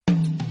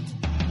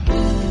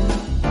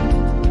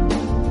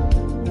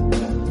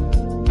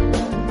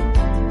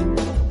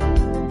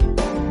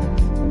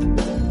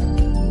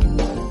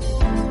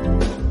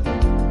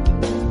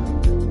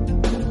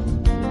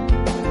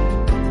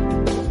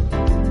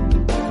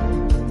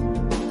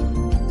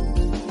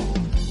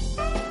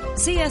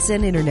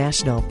CSN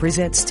International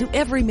presents To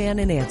Every Man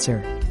an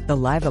Answer, the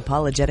live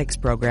apologetics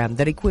program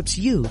that equips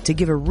you to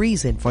give a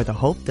reason for the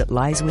hope that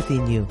lies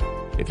within you.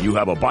 If you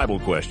have a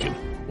Bible question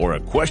or a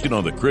question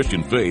on the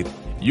Christian faith,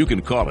 you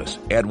can call us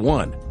at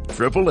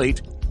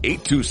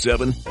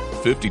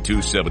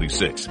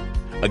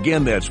 1-888-827-5276.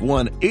 Again, that's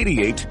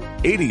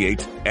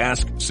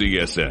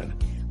 1-8888-ASK-CSN.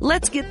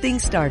 Let's get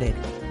things started.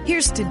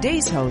 Here's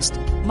today's host,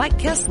 Mike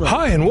Kessler.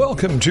 Hi, and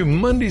welcome to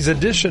Monday's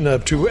edition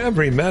of To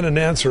Every Man an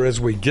Answer, as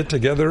we get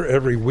together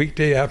every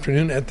weekday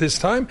afternoon at this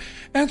time,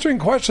 answering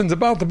questions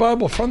about the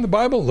Bible, from the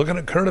Bible, looking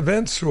at current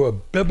events through a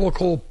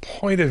biblical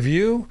point of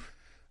view,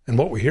 and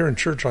what we hear in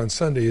church on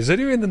Sunday. Is it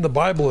even in the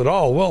Bible at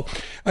all? Well,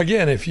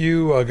 again, if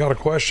you got a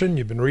question,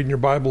 you've been reading your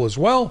Bible as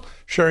well,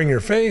 sharing your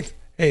faith,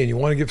 hey, and you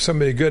want to give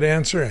somebody a good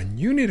answer, and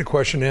you need a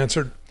question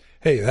answered,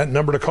 hey, that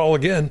number to call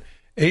again,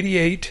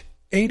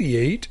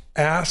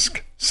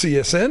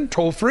 8888-ASK-CSN,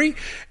 toll free.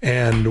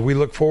 And we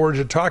look forward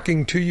to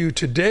talking to you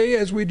today,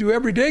 as we do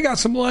every day. Got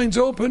some lines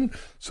open,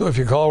 so if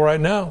you call right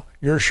now,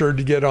 you're sure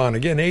to get on.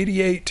 Again,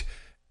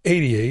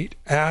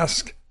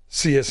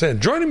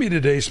 8888-ASK-CSN. Joining me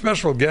today,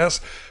 special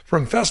guest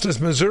from Festus,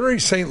 Missouri,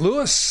 St.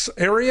 Louis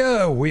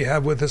area. We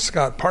have with us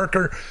Scott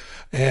Parker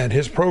and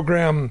his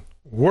program,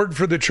 Word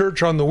for the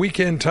Church, on the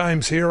weekend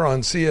times here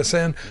on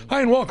CSN.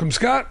 Hi, and welcome,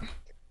 Scott.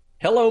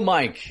 Hello,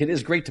 Mike. It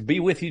is great to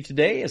be with you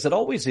today, as it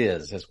always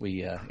is, as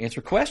we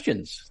answer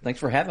questions. Thanks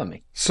for having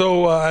me.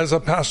 So, as a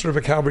pastor of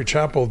a Calvary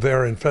Chapel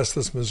there in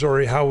Festus,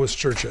 Missouri, how was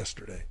church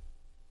yesterday?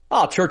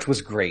 Oh, church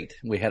was great.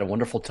 We had a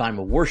wonderful time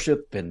of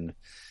worship, and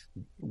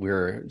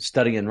we're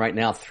studying right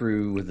now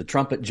through the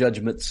trumpet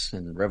judgments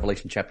in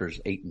Revelation chapters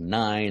 8 and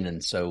 9,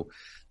 and so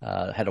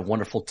had a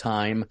wonderful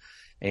time.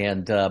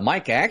 And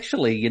Mike,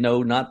 actually,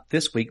 not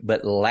this week,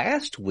 but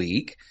last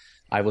week,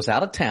 I was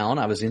out of town.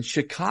 I was in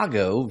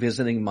Chicago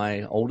visiting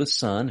my oldest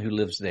son who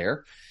lives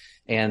there,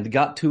 and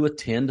got to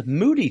attend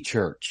Moody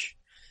Church.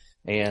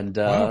 And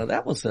wow.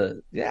 that was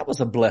a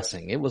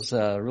blessing. It was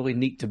really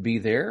neat to be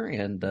there,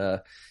 and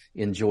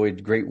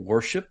enjoyed great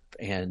worship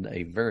and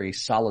a very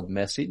solid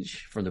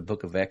message from the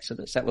book of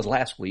Exodus. That was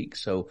last week.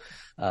 So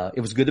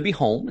it was good to be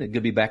home and good to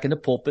be back in the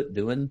pulpit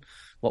doing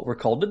what we're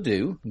called to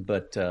do.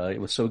 But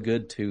it was so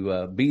good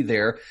to be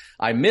there.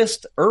 I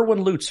missed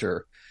Erwin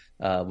Lutzer.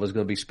 Was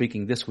going to be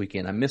speaking this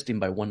weekend. I missed him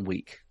by 1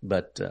 week,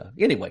 but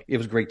anyway, it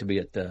was great to be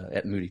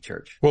at Moody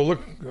Church. Well,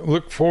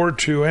 look forward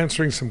to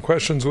answering some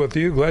questions with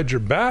you. Glad you're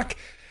back.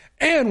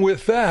 And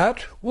with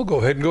that, we'll go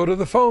ahead and go to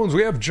the phones.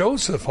 We have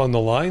Joseph on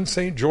the line,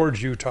 St.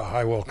 George, Utah.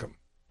 Hi, welcome.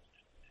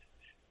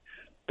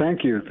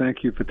 Thank you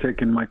for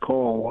taking my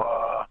call.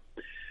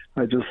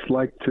 I just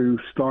like to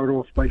start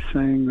off by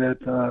saying that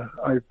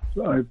I've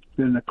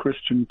been a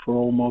Christian for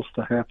almost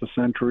a half a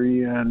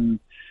century,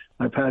 and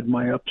I've had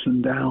my ups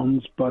and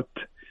downs, but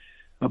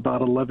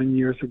about 11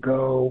 years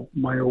ago,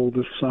 my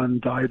oldest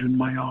son died in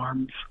my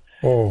arms.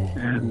 Oh.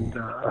 And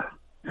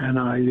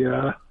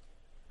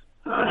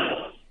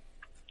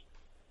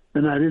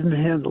I didn't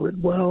handle it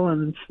well,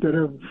 and instead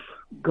of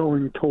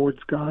going towards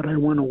God, I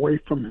went away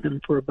from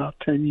him for about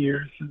 10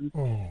 years.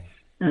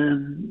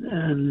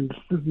 And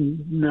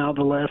now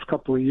the last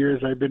couple of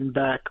years, I've been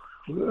back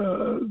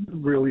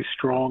really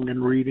strong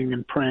and reading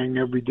and praying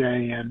every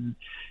day,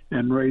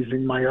 and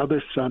raising my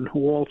other son,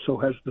 who also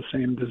has the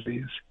same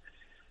disease.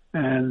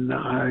 And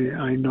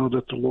I know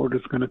that the Lord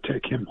is going to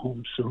take him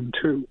home soon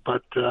too.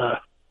 But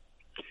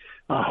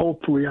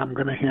hopefully I'm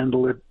going to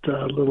handle it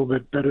a little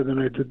bit better than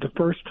I did the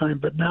first time.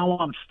 But now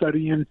I'm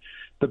studying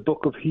the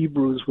book of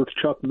Hebrews with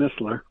Chuck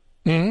Missler.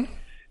 Mm-hmm.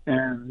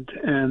 And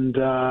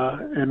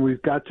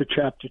we've got to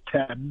chapter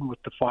 10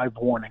 with the 5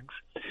 warnings.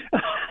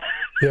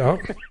 Yeah.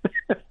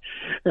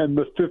 And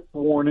the 5th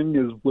warning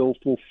is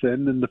willful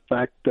sin, and the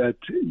fact that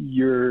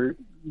you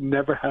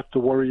never have to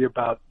worry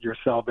about your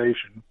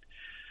salvation,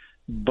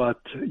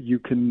 but you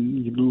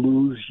can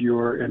lose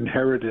your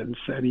inheritance.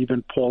 And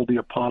even Paul the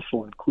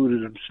Apostle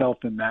included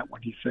himself in that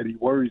when he said he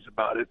worries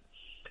about it.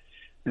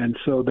 And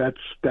so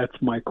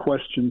that's my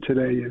question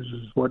today is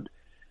what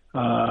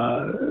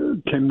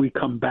can we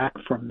come back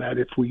from that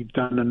if we've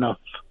done enough?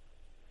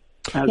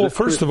 Well,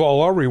 first of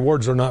all, our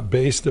rewards are not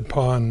based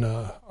upon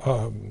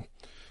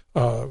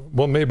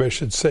well, maybe I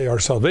should say our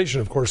salvation,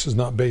 of course, is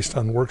not based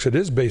on works. It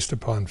is based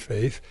upon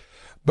faith.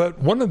 But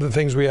one of the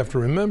things we have to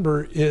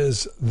remember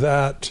is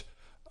that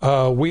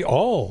we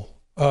all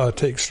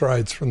take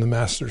strides from the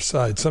Master's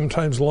side,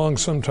 sometimes long,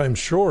 sometimes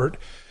short.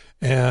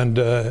 And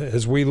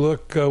as we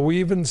look, we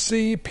even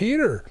see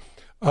Peter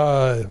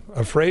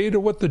afraid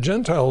of what the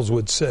Gentiles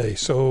would say,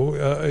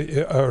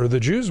 or the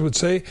Jews would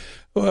say,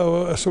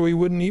 so he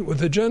wouldn't eat with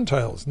the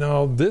Gentiles.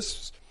 Now,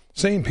 this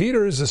St.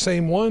 Peter is the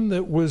same one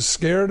that was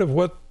scared of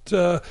what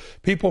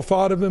people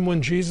thought of him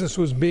when Jesus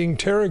was being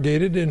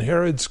interrogated in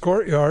Herod's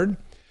courtyard.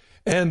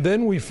 And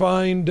then we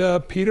find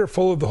Peter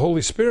full of the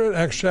Holy Spirit,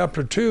 Acts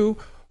chapter 2,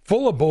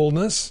 full of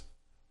boldness.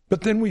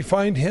 But then we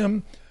find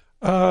him,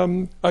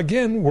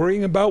 again,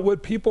 worrying about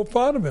what people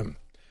thought of him.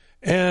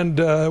 And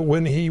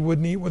when he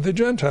wouldn't eat with the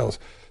Gentiles.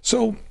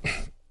 So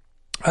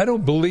I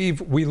don't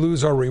believe we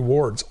lose our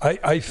rewards.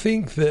 I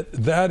think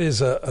that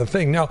is a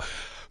thing. Now,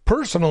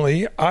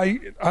 personally,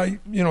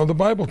 the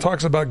Bible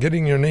talks about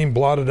getting your name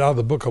blotted out of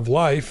the book of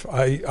life.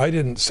 I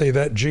didn't say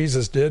that,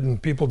 Jesus did,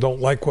 and people don't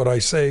like what I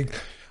say.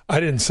 I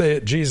didn't say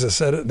it, Jesus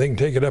said it, they can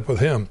take it up with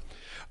him.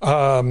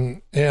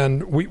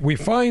 And we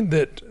find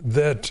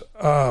that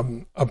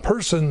a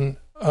person,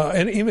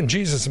 and even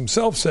Jesus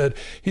himself said,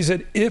 he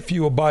said, if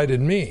you abide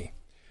in me.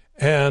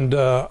 And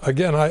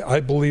again, I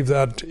believe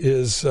that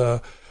is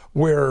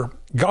where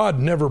God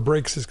never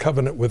breaks his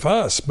covenant with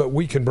us, but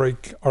we can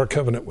break our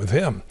covenant with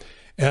him.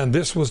 And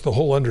this was the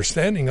whole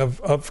understanding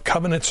of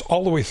covenants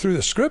all the way through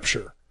the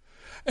scripture.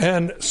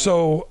 And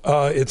so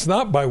it's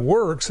not by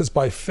works, it's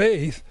by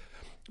faith.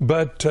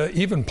 But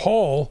even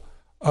Paul,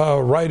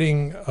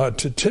 writing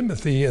to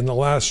Timothy in the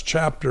last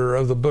chapter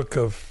of the book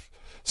of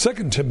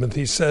 2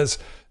 Timothy, says,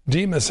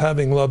 Demas,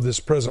 having loved this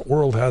present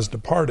world, has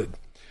departed.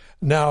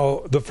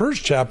 Now, the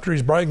first chapter,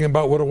 he's bragging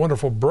about what a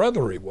wonderful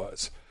brother he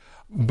was.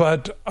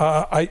 But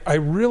I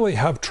really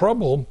have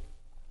trouble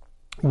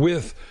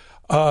with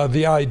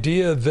the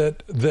idea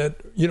that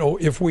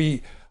if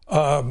we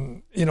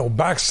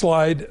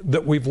backslide,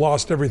 that we've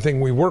lost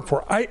everything we work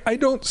for. I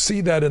don't see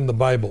that in the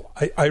Bible.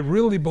 I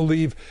really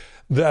believe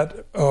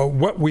that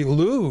what we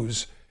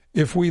lose,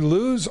 if we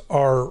lose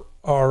our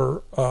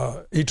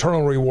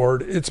eternal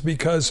reward, it's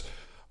because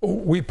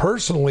we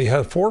personally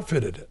have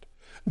forfeited it.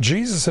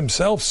 Jesus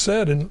himself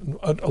said in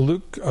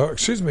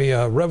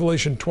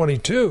Revelation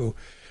 22,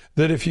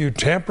 that if you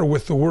tamper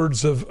with the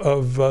words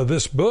of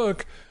this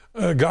book,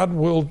 God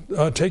will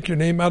take your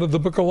name out of the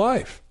book of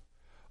life.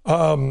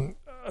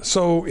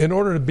 So in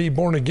order to be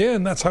born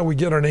again, that's how we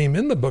get our name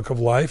in the book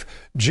of life.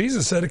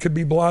 Jesus said it could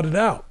be blotted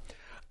out.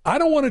 I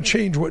don't want to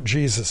change what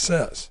Jesus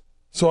says.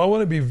 So I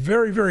want to be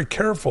very, very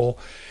careful.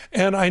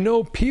 And I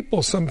know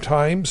people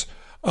sometimes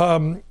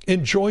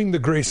enjoying the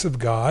grace of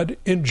God,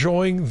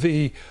 enjoying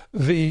the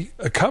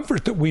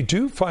comfort that we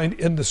do find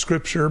in the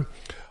scripture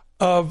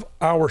of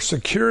our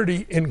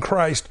security in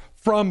Christ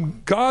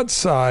from God's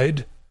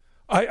side,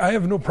 I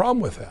have no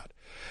problem with that.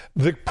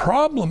 The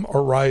problem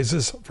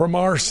arises from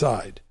our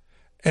side.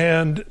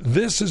 And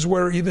this is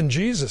where even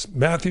Jesus,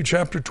 Matthew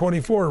chapter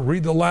 24,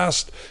 read the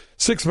last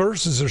 6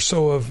 verses or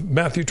so of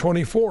Matthew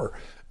 24,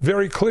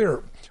 very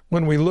clear.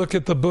 When we look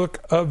at the book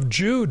of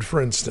Jude,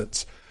 for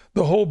instance,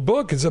 the whole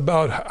book is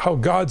about how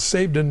God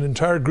saved an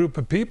entire group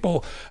of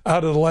people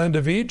out of the land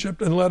of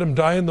Egypt and let them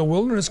die in the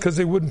wilderness because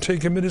they wouldn't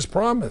take him at his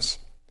promise.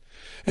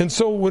 And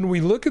so when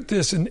we look at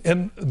this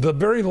and the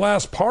very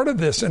last part of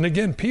this, and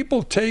again,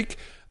 people take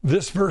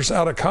this verse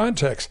out of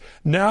context.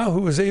 Now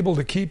who is able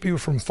to keep you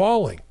from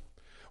falling?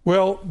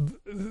 Well,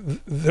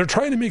 they're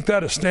trying to make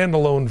that a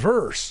standalone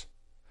verse,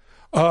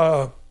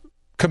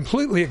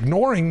 completely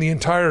ignoring the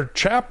entire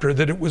chapter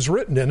that it was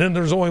written in, and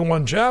there's only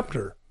one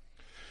chapter.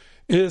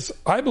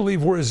 I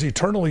believe we're as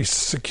eternally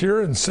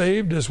secure and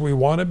saved as we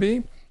want to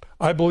be.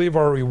 I believe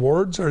our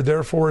rewards are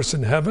there for us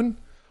in heaven.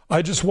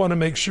 I just want to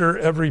make sure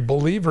every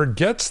believer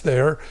gets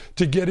there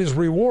to get his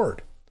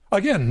reward.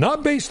 Again,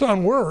 not based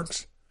on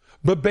works,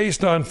 but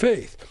based on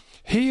faith.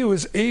 He who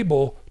is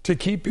able to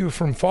keep you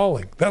from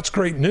falling. That's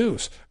great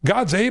news.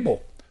 God's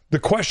able. The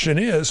question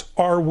is,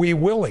 are we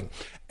willing?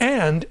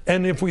 And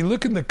if we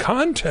look in the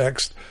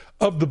context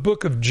of the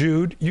book of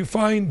Jude, you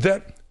find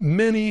that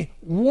many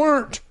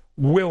weren't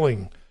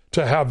willing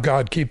to have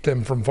God keep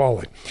them from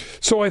falling.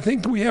 So I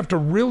think we have to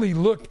really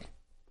look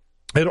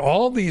at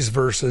all these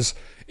verses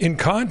in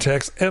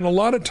context, and a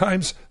lot of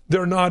times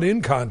they're not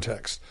in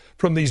context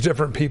from these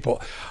different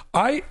people.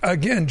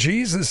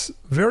 Jesus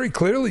very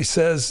clearly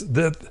says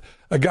that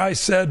a guy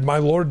said, my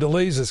Lord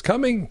delays his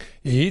coming.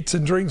 He eats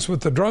and drinks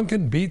with the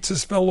drunken, beats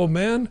his fellow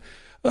man.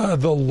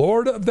 The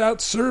Lord of that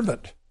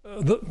servant.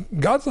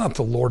 God's not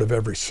the Lord of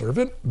every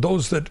servant.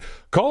 Those that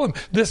call him.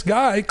 This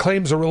guy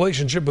claims a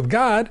relationship with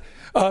God.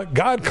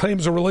 God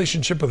claims a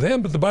relationship with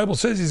him, but the Bible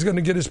says he's going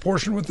to get his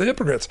portion with the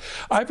hypocrites.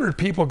 I've heard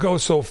people go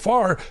so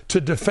far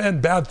to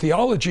defend bad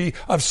theology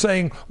of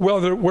saying,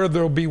 well, where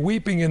there'll be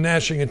weeping and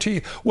gnashing of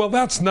teeth. Well,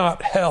 that's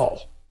not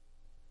hell.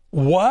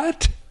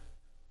 What?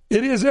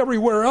 It is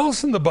everywhere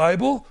else in the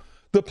Bible.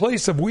 The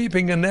place of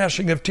weeping and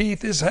gnashing of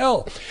teeth is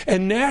hell.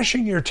 And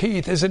gnashing your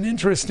teeth is an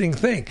interesting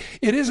thing.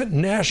 It isn't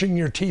gnashing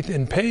your teeth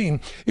in pain.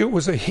 It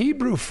was a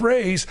Hebrew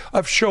phrase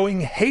of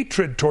showing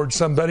hatred towards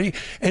somebody.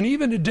 And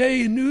even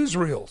today in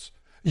newsreels,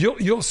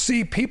 you'll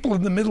see people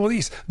in the Middle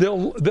East,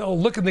 they'll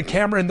look in the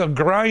camera and they'll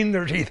grind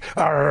their teeth.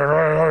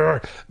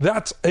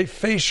 That's a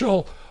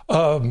facial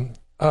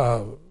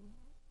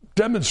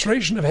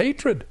demonstration of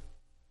hatred.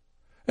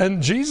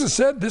 And Jesus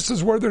said this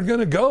is where they're going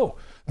to go.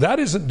 That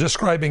isn't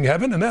describing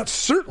heaven, and that's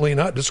certainly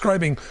not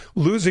describing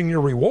losing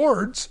your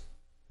rewards.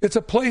 It's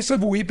a place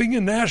of weeping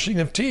and gnashing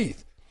of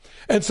teeth.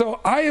 And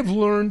so I have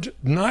learned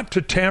not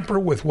to tamper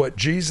with what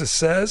Jesus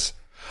says.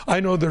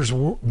 I know there's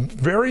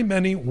very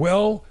many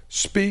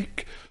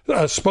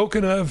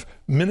spoken of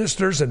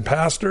ministers and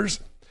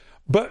pastors,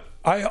 but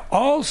I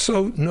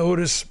also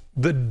notice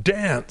the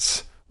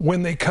dance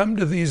when they come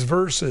to these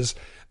verses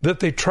that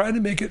they try to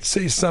make it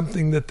say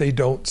something that they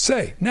don't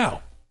say.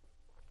 Now,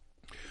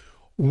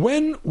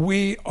 when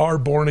we are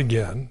born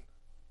again,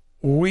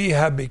 we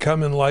have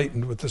become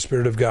enlightened with the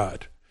Spirit of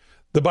God.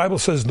 The Bible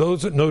says,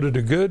 those that know to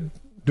do good,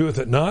 doeth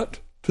it not,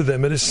 to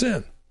them it is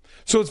sin.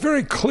 So it's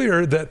very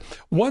clear that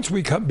once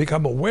we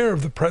become aware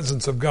of the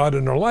presence of God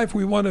in our life,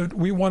 we want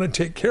to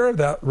take care of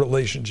that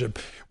relationship.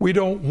 We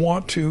don't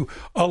want to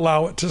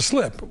allow it to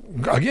slip.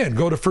 Again,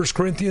 go to 1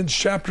 Corinthians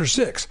chapter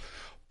 6.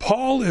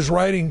 Paul is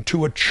writing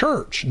to a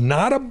church,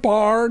 not a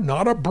bar,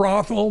 not a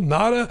brothel,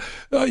 not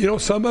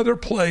some other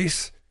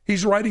place.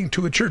 He's writing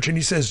to a church, and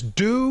he says,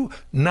 do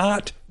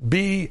not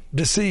be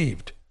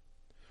deceived.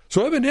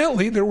 So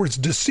evidently there was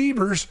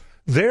deceivers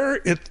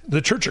there at the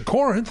church of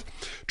Corinth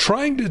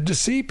trying to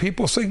deceive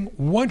people, saying,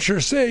 once you're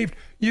saved,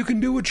 you can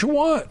do what you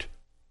want.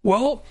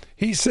 Well,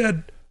 he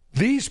said,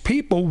 these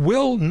people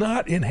will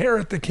not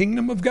inherit the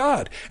kingdom of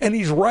God. And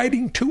he's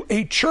writing to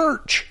a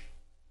church.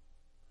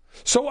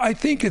 So I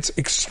think it's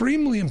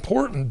extremely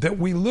important that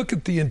we look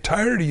at the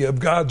entirety of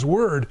God's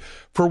word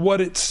for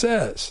what it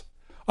says.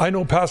 I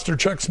know Pastor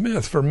Chuck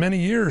Smith for many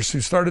years,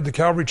 who started the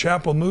Calvary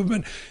Chapel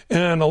movement,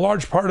 and a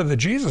large part of the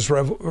Jesus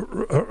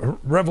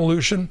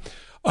revolution,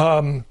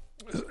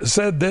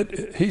 said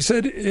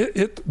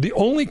the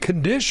only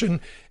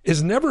condition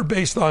is never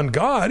based on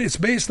God, it's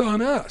based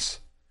on us.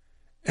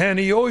 And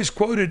he always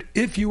quoted,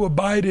 if you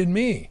abide in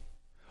me.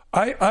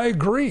 I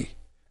agree.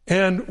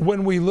 And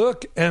when we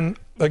look, and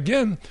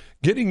again,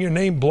 getting your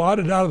name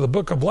blotted out of the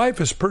book of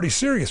life is pretty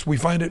serious. We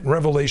find it in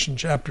Revelation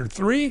chapter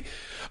 3.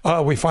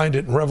 We find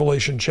it in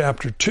Revelation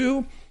chapter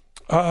 2.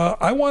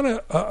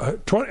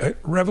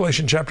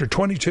 Revelation chapter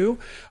 22.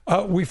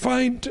 We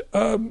find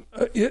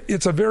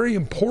it's a very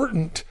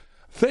important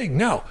thing.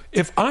 Now,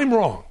 if I'm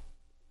wrong,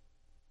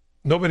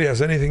 nobody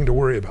has anything to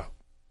worry about.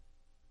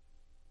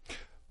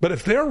 But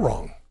if they're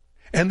wrong,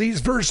 and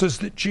these verses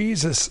that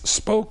Jesus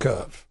spoke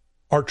of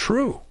are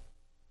true,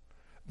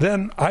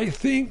 then I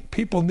think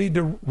people need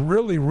to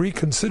really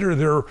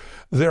reconsider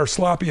their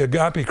sloppy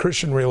agape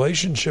Christian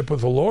relationship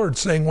with the Lord,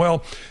 saying,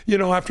 well,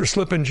 after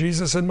slipping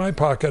Jesus in my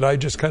pocket, I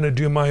just kind of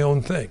do my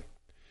own thing.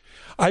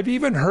 I've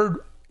even heard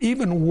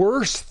even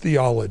worse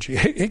theology.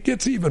 It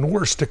gets even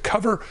worse to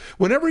cover.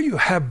 Whenever you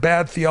have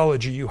bad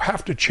theology, you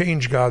have to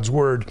change God's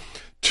word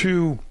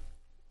to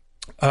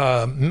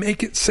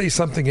make it say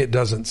something it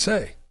doesn't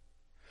say.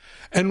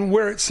 And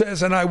where it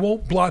says, and I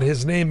won't blot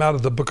his name out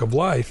of the book of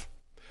life,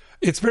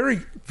 it's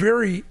very,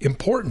 very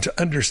important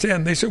to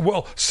understand. They say,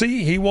 well,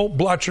 see, he won't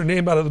blot your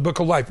name out of the book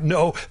of life.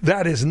 No,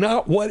 that is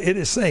not what it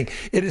is saying.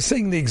 It is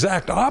saying the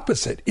exact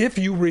opposite. If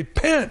you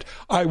repent,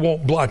 I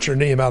won't blot your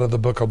name out of the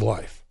book of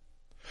life.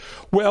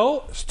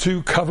 Well,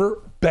 to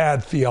cover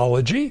bad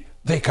theology,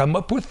 they come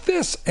up with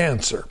this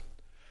answer.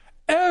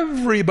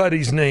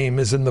 Everybody's name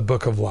is in the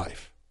book of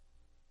life.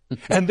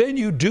 And then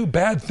you do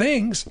bad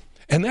things,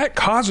 and that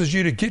causes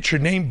you to get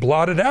your name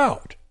blotted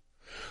out.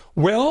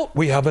 Well,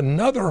 we have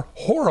another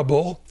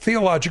horrible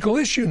theological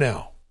issue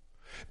now,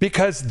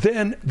 because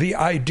then the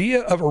idea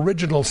of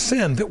original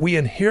sin, that we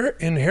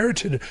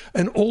inherited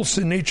an old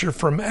sin nature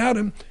from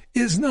Adam,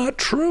 is not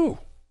true,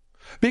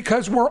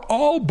 because we're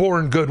all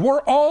born good.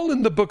 We're all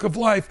in the book of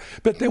life,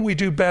 but then we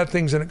do bad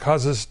things and it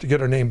causes us to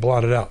get our name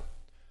blotted out.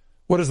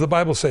 What does the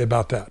Bible say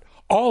about that?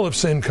 All of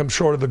sin comes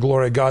short of the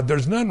glory of God.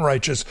 There's none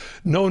righteous,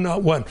 no,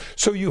 not one.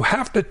 So you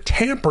have to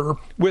tamper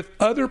with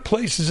other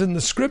places in the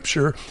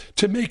scripture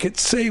to make it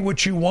say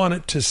what you want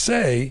it to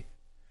say.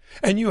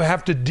 And you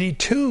have to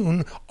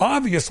detune,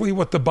 obviously,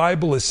 what the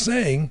Bible is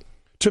saying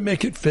to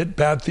make it fit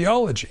bad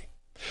theology.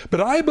 But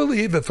I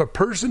believe if a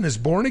person is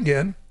born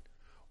again,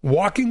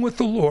 walking with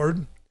the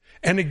Lord,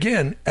 and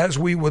again, as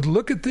we would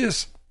look at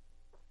this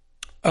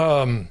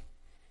in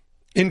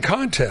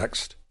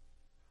context,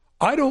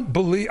 I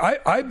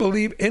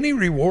believe any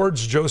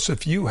rewards,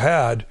 Joseph, you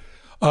had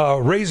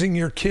raising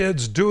your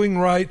kids, doing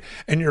right,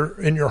 and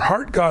your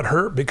heart got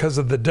hurt because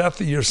of the death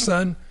of your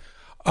son,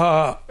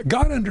 God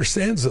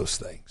understands those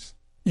things.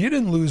 You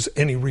didn't lose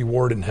any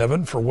reward in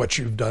heaven for what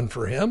you've done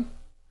for him.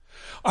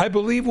 I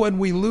believe when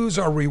we lose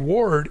our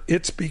reward,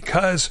 it's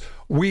because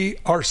we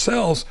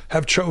ourselves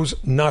have chose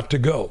not to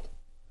go.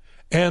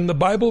 And the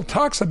Bible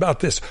talks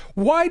about this.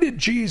 Why did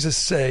Jesus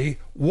say,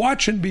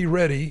 watch and be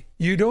ready?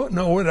 You don't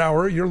know what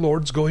hour your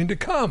Lord's going to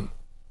come.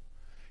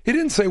 He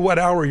didn't say what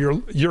hour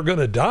you're going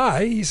to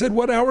die. He said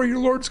what hour your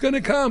Lord's going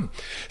to come.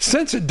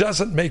 Since it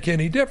doesn't make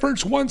any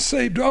difference, once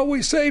saved,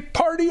 always saved,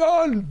 party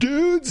on,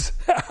 dudes.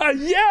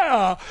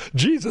 Yeah,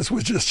 Jesus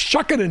was just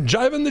shucking and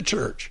jiving the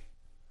church.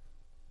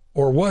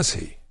 Or was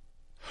he?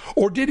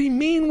 Or did he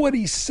mean what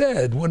he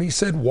said when he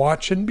said,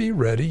 watch and be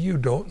ready? You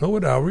don't know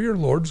what hour your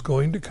Lord's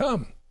going to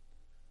come.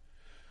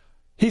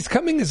 He's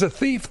coming as a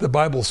thief, the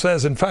Bible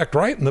says. In fact,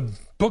 right in the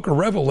book of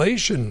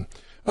Revelation,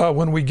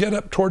 when we get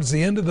up towards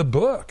the end of the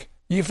book,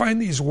 you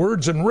find these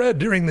words in red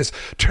during this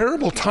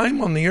terrible time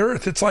on the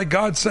earth. It's like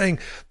God saying,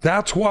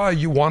 that's why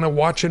you want to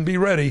watch and be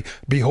ready.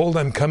 Behold,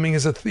 I'm coming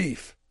as a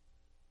thief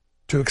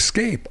to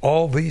escape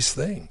all these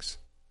things.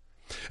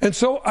 And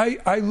so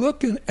I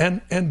look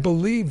and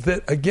believe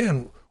that,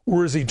 again,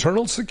 we're as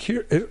eternally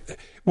secure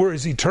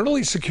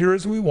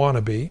as we want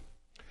to be.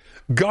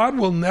 God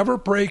will never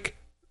break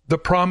the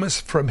promise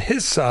from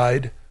his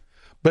side,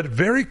 but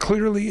very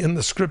clearly in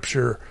the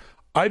scripture,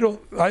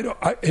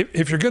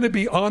 if you're going to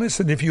be honest,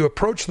 and if you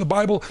approach the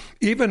Bible,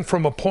 even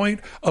from a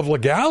point of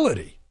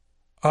legality,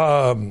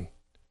 the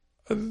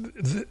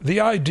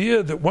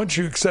idea that once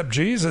you accept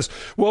Jesus,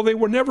 well, they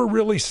were never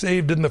really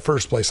saved in the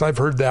first place. I've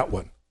heard that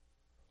one.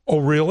 Oh,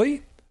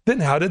 really?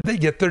 Then how did they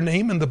get their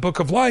name in the book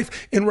of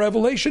life in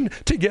Revelation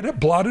to get it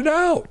blotted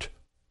out?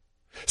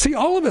 See,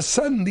 all of a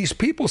sudden, these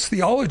people's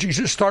theology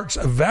just starts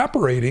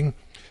evaporating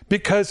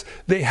because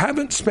they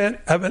haven't spent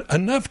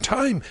enough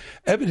time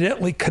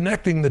evidently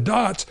connecting the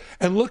dots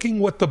and looking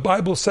what the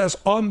Bible says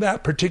on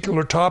that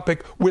particular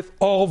topic with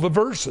all the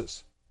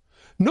verses.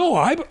 No,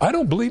 I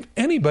don't believe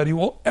anybody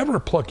will ever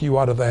pluck you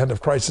out of the hand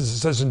of Christ, as it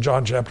says in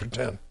John chapter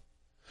 10.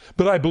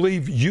 But I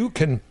believe you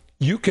can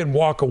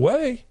walk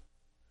away.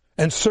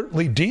 And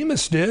certainly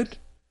Demas did.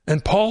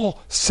 And Paul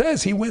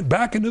says he went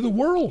back into the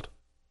world.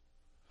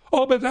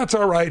 Oh, but that's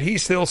all right.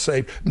 He's still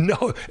saved.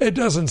 No, it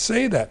doesn't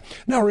say that.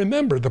 Now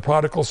remember the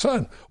prodigal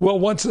son. Well,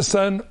 once a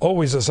son,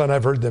 always a son,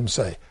 I've heard them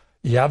say.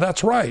 Yeah,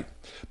 that's right.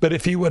 But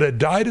if he would have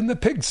died in the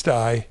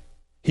pigsty,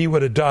 he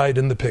would have died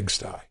in the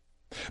pigsty.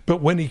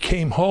 But when he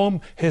came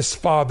home, his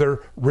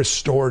father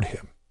restored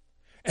him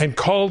and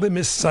called him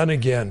his son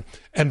again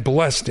and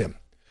blessed him.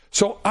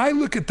 So I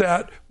look at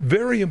that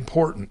very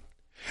important.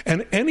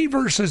 And any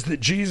verses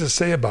that Jesus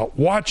say about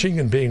watching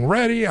and being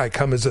ready, I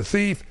come as a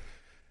thief,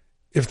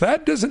 if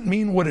that doesn't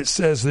mean what it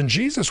says, then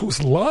Jesus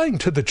was lying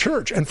to the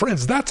church. And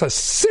friends, that's a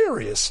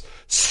serious,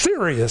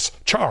 serious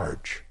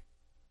charge.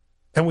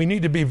 And we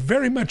need to be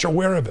very much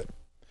aware of it.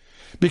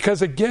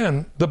 Because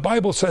again, the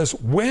Bible says,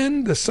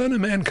 when the Son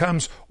of Man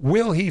comes,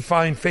 will he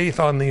find faith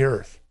on the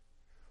earth?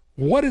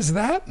 What does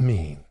that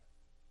mean?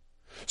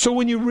 So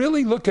when you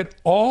really look at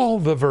all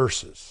the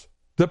verses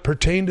that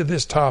pertain to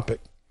this topic,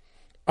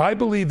 I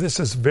believe this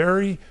is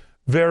very,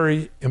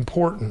 very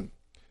important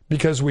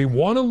because we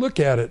want to look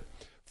at it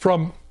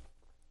from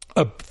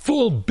a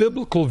full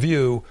biblical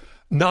view,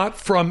 not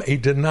from a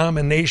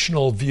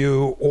denominational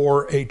view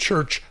or a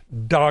church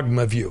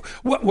dogma view.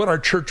 What our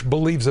church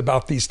believes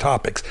about these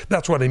topics,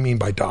 that's what I mean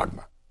by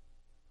dogma.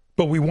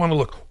 But we want to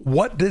look,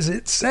 what does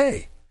it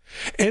say?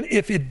 And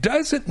if it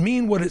doesn't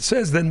mean what it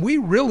says, then we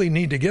really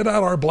need to get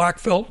out our black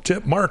felt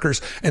tip markers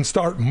and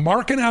start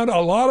marking out a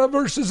lot of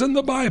verses in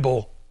the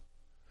Bible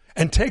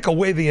and take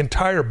away the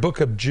entire book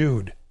of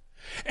Jude.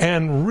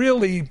 And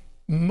really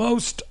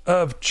most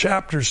of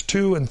chapters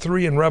 2 and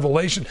 3 in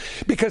Revelation.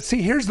 Because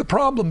see, here's the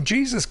problem.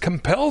 Jesus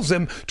compels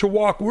them to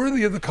walk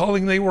worthy of the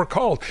calling they were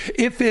called.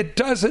 If it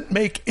doesn't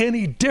make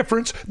any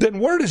difference, then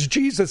where does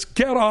Jesus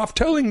get off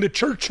telling the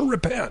church to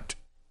repent?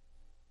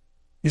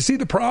 You see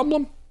the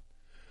problem?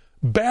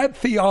 Bad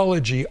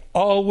theology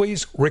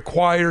always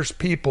requires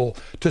people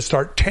to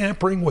start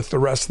tampering with the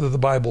rest of the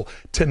Bible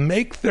to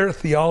make their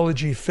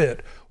theology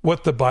fit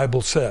what the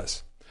Bible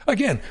says.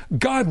 Again,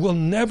 God will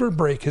never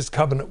break his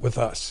covenant with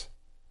us.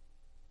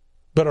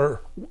 But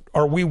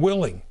are we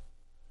willing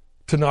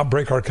to not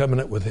break our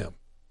covenant with him?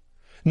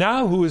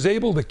 Now, who is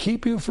able to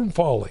keep you from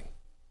falling?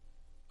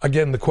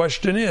 Again, the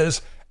question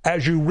is,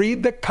 as you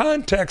read the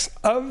context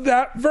of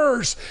that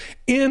verse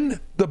in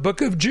the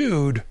book of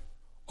Jude,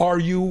 are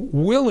you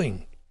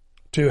willing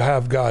to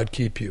have God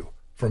keep you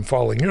from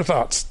falling? Your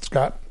thoughts,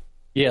 Scott?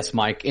 Yes,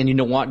 Mike. And you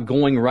know what?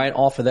 Going right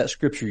off of that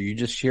scripture you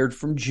just shared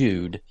from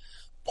Jude,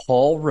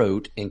 Paul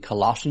wrote in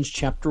Colossians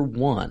chapter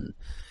 1,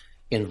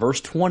 in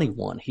verse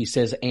 21, he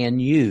says,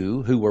 "And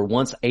you, who were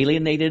once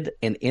alienated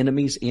and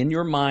enemies in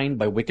your mind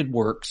by wicked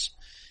works,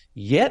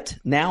 yet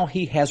now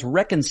he has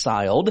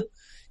reconciled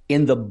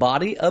in the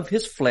body of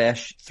his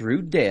flesh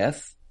through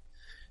death."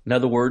 In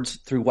other words,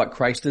 through what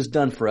Christ has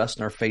done for us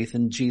and our faith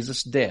in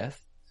Jesus'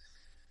 death.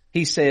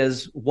 He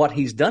says what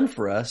he's done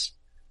for us,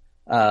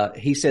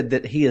 he said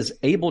that he is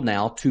able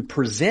now to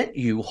present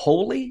you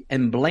holy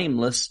and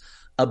blameless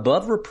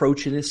above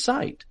reproach in his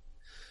sight.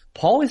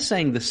 Paul is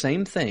saying the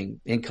same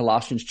thing in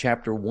Colossians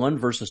chapter 1,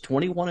 verses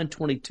 21 and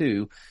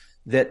 22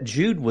 that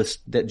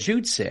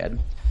Jude said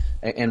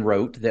and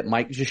wrote, that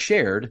Mike just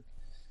shared.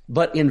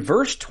 But in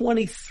verse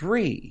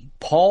 23,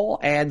 Paul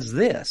adds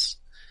this.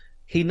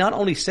 He not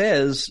only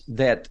says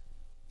that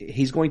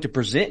he's going to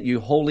present you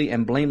holy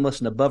and blameless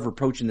and above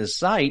reproach in his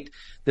sight,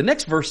 the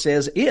next verse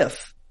says,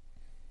 if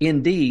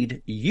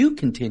indeed you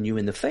continue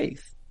in the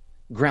faith,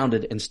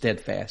 grounded and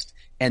steadfast,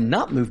 and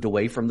not moved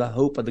away from the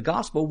hope of the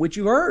gospel which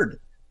you heard.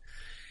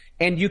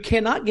 And you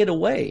cannot get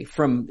away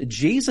from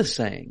Jesus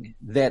saying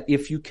that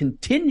if you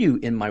continue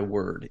in my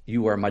word,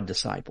 you are my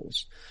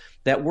disciples.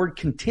 That word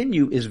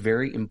continue is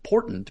very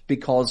important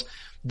because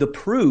the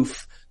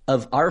proof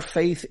of our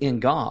faith in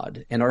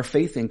God and our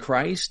faith in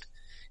Christ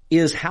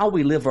is how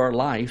we live our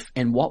life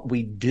and what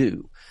we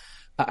do.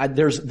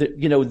 There's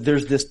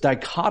this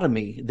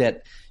dichotomy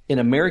that in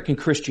American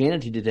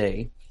Christianity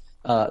today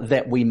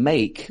that we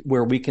make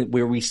where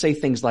we say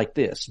things like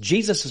this: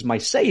 Jesus is my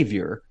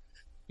Savior,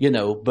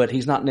 but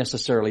he's not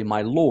necessarily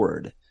my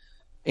Lord.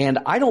 And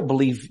I don't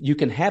believe you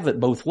can have it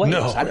both ways.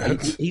 No,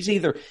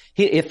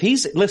 if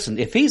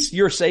he's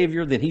your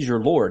Savior, then he's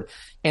your Lord.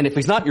 And if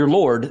he's not your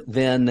Lord,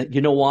 then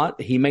you know what?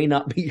 He may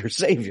not be your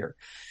Savior.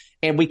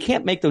 And we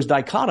can't make those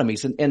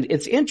dichotomies. And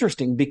it's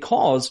interesting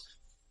because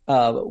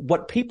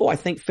what people, I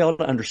think, fail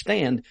to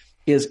understand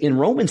is in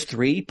Romans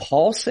 3,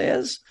 Paul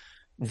says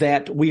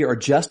that we are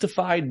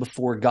justified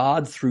before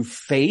God through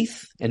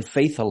faith and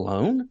faith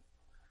alone.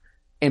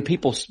 And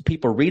people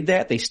read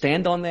that, they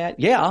stand on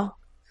that. Yeah.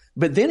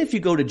 But then if you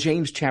go to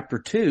James chapter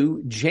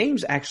 2,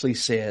 James actually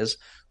says,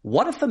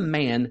 what if a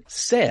man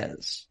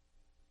says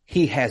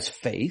he has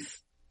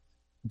faith,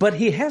 but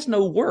he has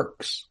no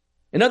works?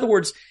 In other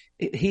words,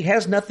 he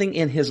has nothing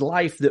in his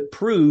life that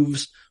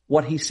proves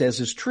what he says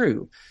is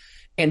true.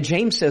 And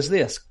James says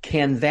this,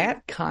 can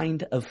that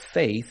kind of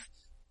faith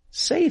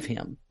save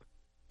him?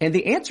 And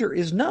the answer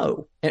is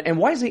no. And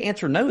why is the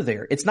answer no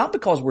there? It's not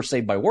because we're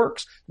saved by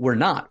works. We're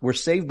not. We're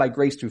saved by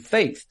grace through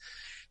faith.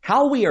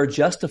 How we are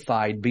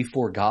justified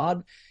before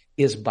God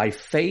is by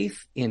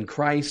faith in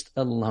Christ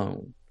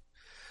alone.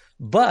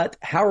 But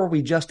how are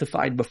we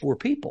justified before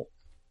people?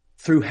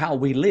 Through how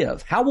we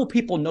live. How will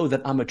people know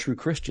that I'm a true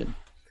Christian?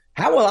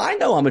 How will I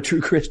know I'm a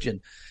true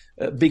Christian?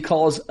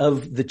 Because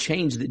of the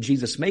change that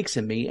Jesus makes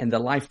in me and the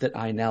life that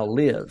I now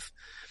live.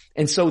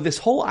 And so this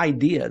whole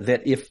idea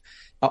that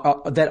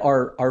that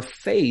our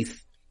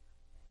faith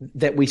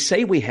that we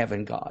say we have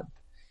in God,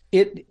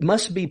 it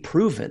must be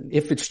proven.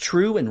 If it's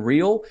true and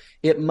real,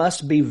 it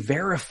must be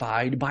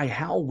verified by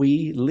how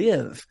we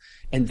live.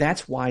 And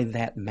that's why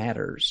that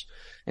matters.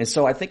 And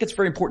so I think it's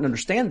very important to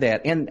understand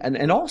that.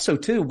 And also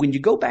too, when you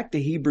go back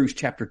to Hebrews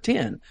chapter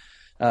 10,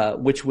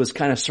 which was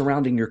kind of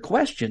surrounding your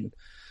question,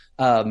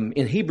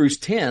 in Hebrews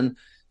 10,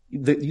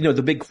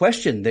 the big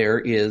question there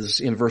is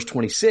in verse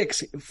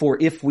 26, for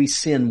if we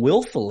sin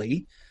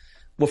willfully,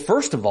 well,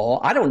 first of all,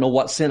 I don't know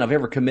what sin I've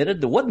ever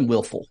committed that wasn't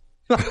willful.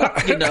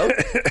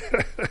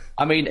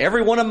 I mean,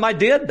 every one of them I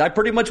did. I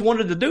pretty much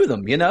wanted to do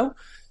them,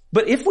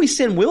 But if we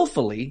sin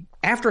willfully,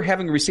 after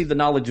having received the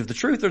knowledge of the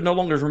truth, there no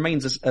longer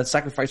remains a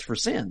sacrifice for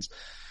sins.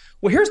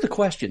 Well, here's the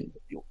question.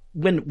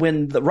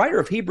 When the writer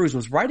of Hebrews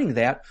was writing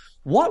that,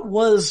 what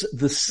was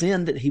the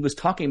sin that he was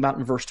talking about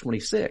in verse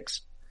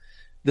 26?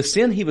 The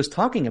sin he was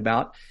talking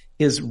about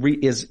is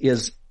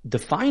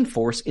defined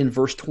for us in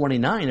verse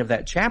 29 of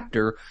that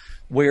chapter,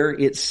 where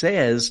it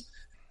says,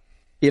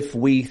 if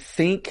we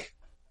think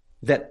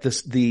that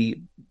the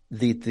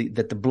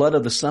blood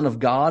of the Son of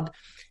God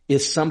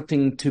is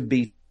something to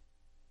be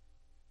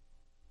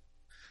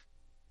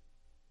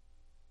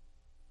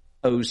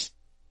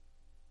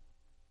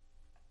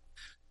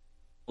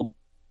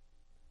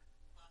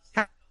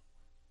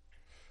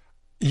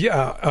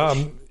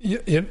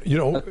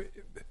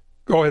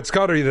go ahead,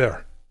 Scott, are you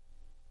there?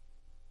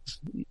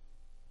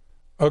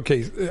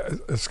 Okay,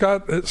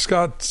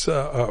 Scott's,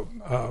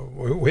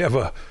 we have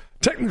a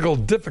technical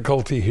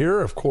difficulty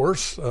here, of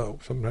course.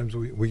 Sometimes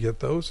we get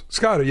those.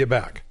 Scott, are you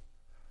back?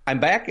 I'm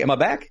back. Am I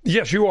back?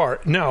 Yes, you are.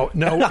 Now,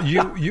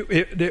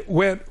 it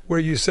went where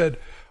you said,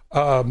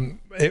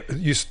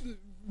 you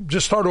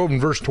just start over in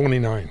verse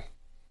 29.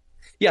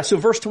 Yeah, so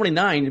verse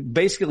 29,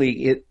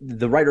 basically,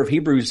 the writer of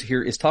Hebrews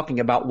here is talking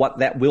about what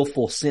that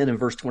willful sin in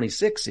verse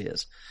 26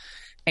 is.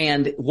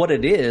 And what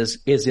it is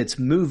it's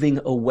moving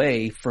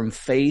away from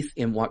faith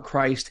in what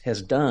Christ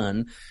has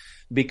done,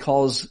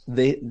 because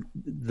the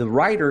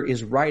writer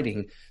is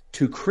writing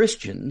to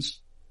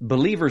Christians,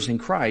 believers in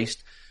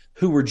Christ,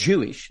 who were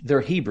Jewish.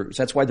 They're Hebrews.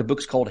 That's why the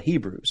book's called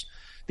Hebrews.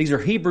 These are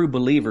Hebrew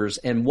believers,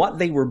 and what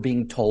they were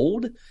being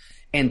told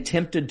and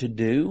tempted to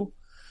do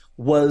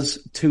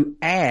was to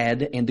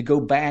add and to go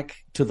back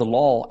to the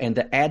law and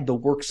to add the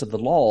works of the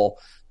law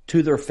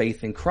to their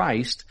faith in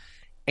Christ.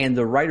 And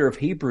the writer of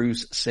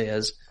Hebrews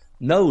says,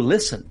 no,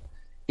 listen,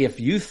 if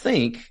you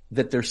think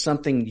that there's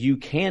something you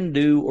can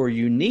do or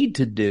you need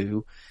to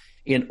do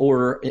in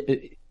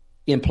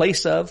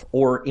place of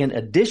or in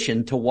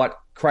addition to what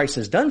Christ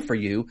has done for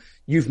you,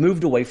 you've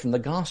moved away from the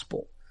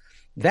gospel.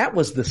 That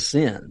was the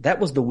sin. That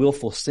was the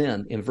willful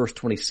sin in verse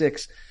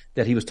 26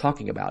 that he was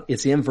talking about.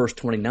 It's in verse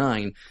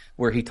 29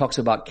 where he talks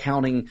about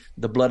counting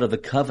the blood of the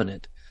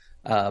covenant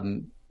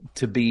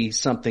to be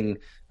something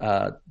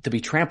to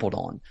be trampled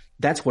on.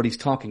 That's what he's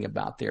talking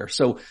about there.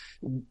 So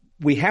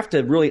we have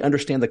to really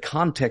understand the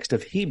context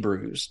of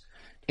Hebrews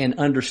and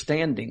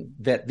understanding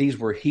that these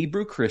were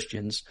Hebrew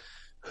Christians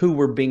who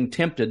were being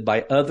tempted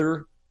by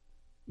other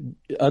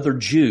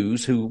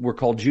Jews who were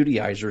called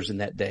Judaizers in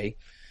that day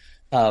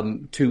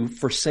to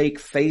forsake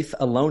faith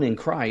alone in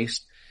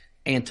Christ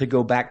and to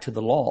go back to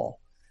the law.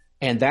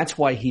 And that's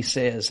why he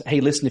says,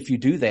 hey, listen, if you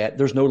do that,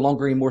 there's no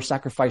longer any more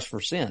sacrifice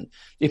for sin.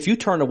 If you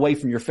turn away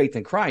from your faith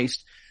in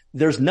Christ,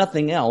 there's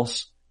nothing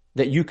else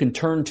that you can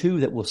turn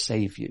to that will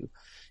save you.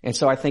 And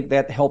so I think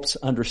that help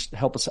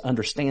us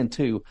understand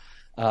too,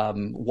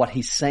 what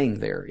he's saying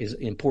there is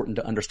important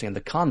to understand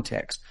the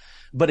context.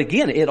 But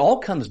again, it all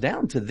comes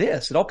down to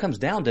this. It all comes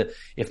down to,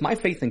 if my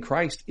faith in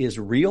Christ is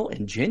real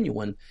and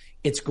genuine,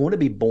 it's going to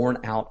be borne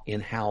out in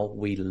how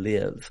we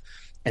live.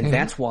 And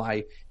that's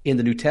why in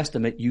the New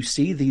Testament, you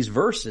see these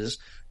verses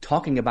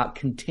talking about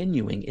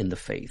continuing in the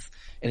faith.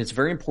 And it's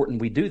very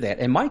important we do that.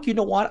 And Mike, you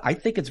know what? I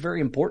think it's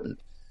very important.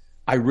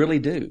 I really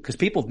do, because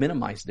people have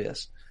minimized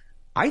this.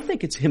 I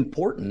think it's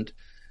important,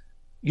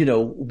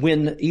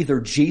 when either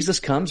Jesus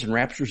comes and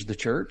raptures the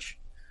church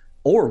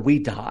or we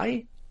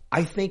die,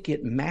 I think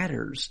it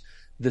matters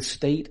the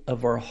state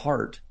of our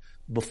heart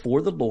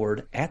before the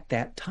Lord at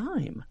that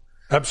time.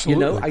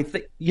 Absolutely. I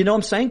think, what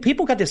I'm saying?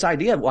 People got this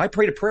idea, well, I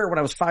prayed a prayer when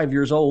I was 5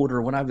 years old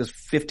or when I was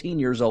 15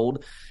 years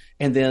old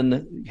and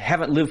then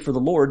haven't lived for the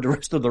Lord the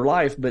rest of their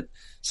life, but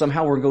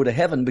somehow we're going to go to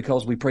heaven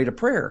because we prayed a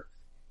prayer.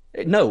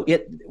 No,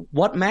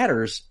 what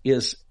matters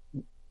is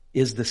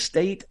the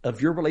state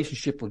of your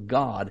relationship with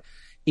God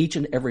each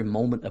and every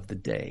moment of the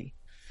day.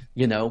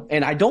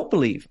 And I don't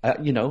believe,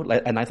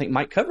 and I think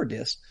Mike covered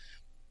this.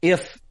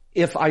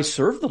 If I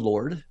serve the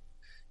Lord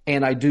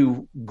and I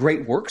do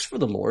great works for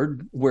the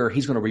Lord where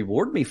he's going to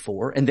reward me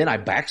for, and then I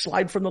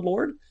backslide from the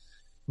Lord,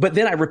 but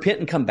then I repent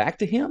and come back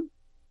to him.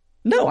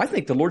 No, I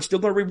think the Lord's still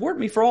going to reward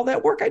me for all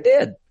that work I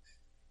did,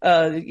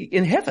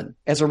 in heaven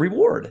as a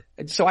reward.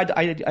 So I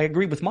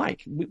agree with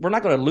Mike. We're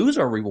not going to lose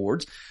our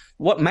rewards.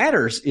 What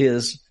matters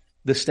is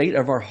the state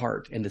of our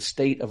heart and the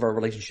state of our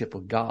relationship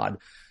with God,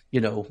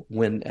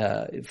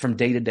 when, from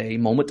day to day,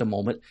 moment to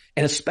moment,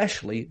 and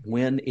especially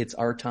when it's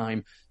our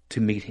time to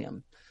meet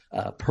him,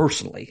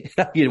 personally,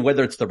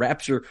 whether it's the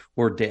rapture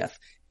or death,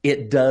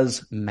 it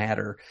does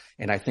matter.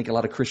 And I think a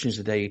lot of Christians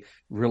today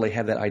really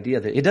have that idea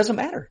that it doesn't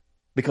matter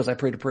because I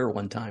prayed a prayer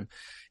one time.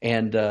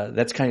 And,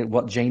 that's kind of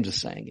what James is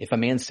saying. If a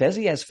man says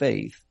he has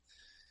faith,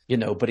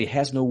 but he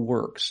has no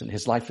works and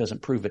his life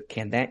doesn't prove it,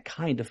 can that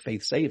kind of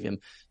faith save him?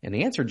 And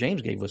the answer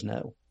James gave was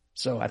no.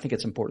 So I think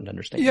it's important to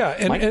understand. Yeah,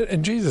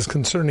 and Jesus,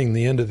 concerning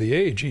the end of the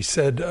age, he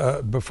said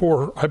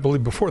before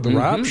the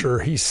rapture,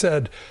 he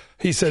said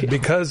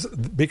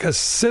because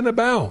sin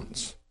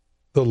abounds,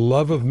 the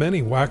love of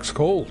many wax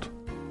cold.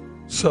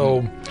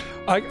 So,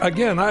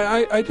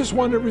 I just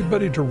want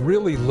everybody to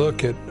really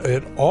look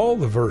at all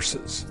the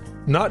verses,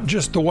 not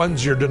just the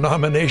ones your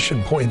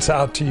denomination points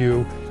out to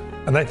you.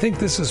 And I think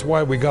this is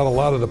why we got a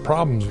lot of the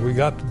problems we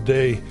got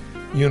today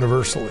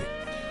universally.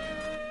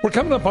 We're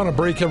coming up on a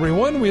break,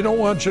 everyone. We don't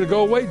want you to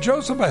go away.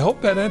 Joseph, I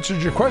hope that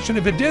answers your question.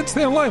 If it did,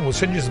 stay online. We'll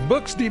send you some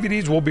books,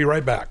 DVDs. We'll be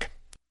right back.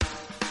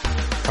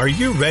 Are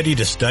you ready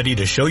to study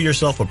to show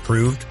yourself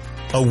approved?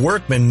 A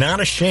workman not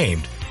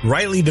ashamed,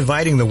 rightly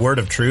dividing the word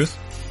of truth?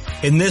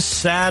 In this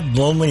sad,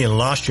 lonely, and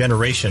lost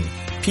generation,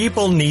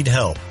 people need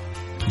help.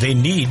 They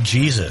need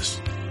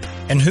Jesus.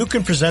 And who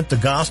can present the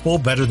gospel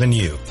better than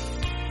you?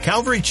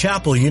 Calvary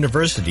Chapel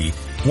University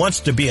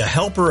wants to be a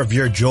helper of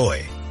your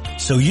joy,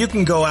 so you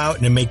can go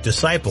out and make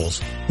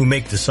disciples who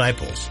make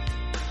disciples.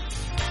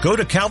 Go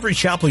to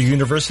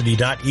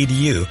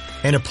calvarychapeluniversity.edu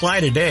and apply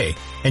today,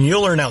 and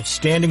you'll earn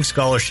outstanding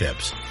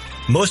scholarships.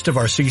 Most of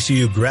our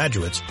CCU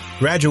graduates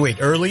graduate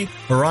early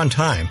or on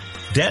time,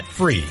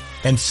 debt-free,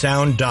 and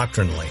sound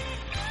doctrinally.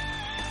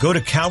 Go to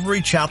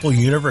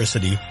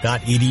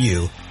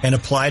calvarychapeluniversity.edu and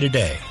apply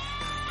today.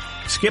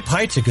 Skip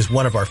Heitzig is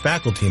one of our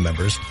faculty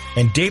members,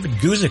 and David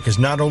Guzik is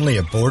not only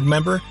a board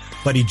member,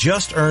 but he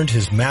just earned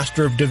his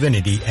Master of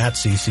Divinity at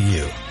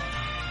CCU.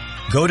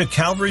 Go to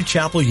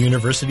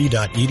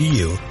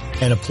calvarychapeluniversity.edu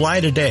and apply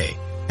today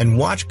and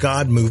watch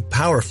God move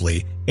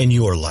powerfully in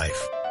your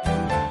life.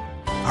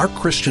 Our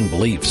Christian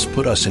beliefs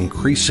put us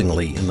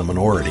increasingly in the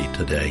minority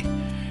today.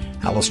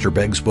 Alistair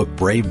Begg's book,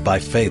 Brave by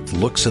Faith,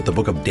 looks at the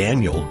book of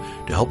Daniel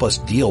to help us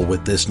deal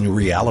with this new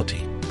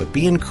reality. But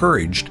be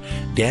encouraged,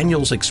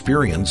 Daniel's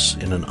experience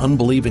in an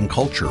unbelieving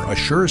culture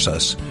assures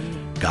us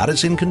God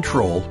is in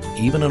control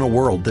even in a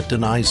world that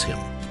denies him.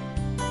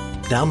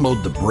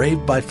 Download the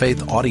Brave by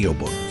Faith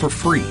audiobook for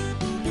free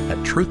at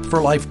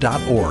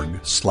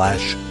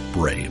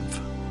truthforlife.org/brave.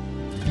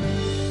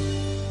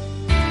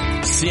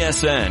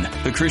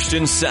 CSN, the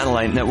Christian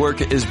Satellite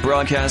Network, is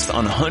broadcast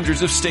on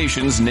hundreds of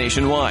stations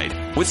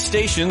nationwide. With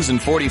stations in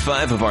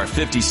 45 of our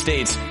 50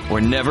 states,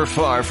 we're never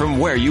far from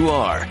where you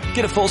are.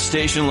 Get a full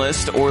station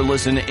list or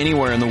listen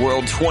anywhere in the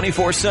world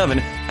 24/7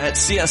 at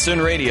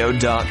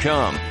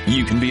csnradio.com.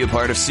 You can be a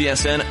part of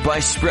CSN by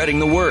spreading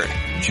the word.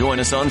 Join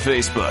us on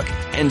Facebook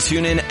and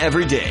tune in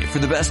every day for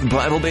the best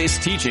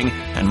Bible-based teaching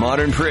and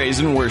modern praise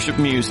and worship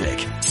music.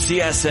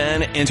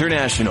 CSN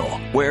International,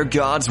 where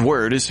God's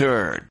word is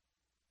heard.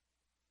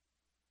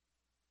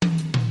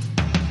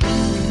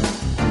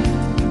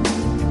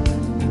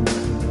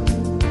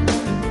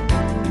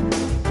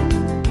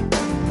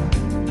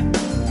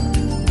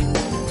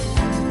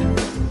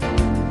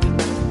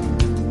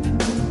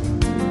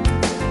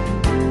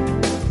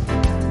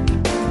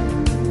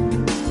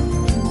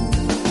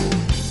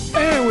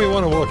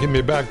 Welcome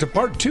you back to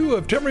part 2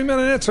 of Every Man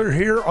an Answer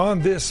here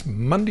on this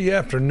Monday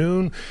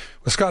afternoon.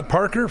 with Scott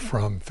Parker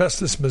from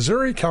Festus,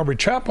 Missouri, Calvary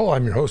Chapel.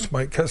 I'm your host,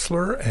 Mike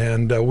Kessler,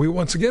 and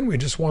we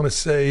just want to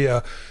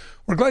say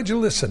we're glad you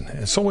listen.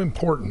 It's so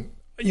important.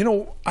 You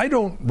know, I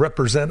don't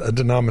represent a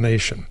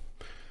denomination.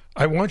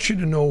 I want you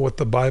to know what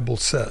the Bible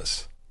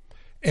says.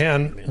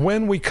 And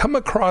when we come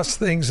across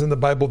things in the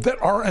Bible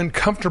that are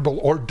uncomfortable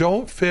or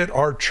don't fit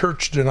our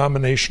church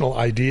denominational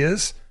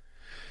ideas,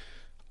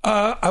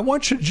 I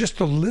want you just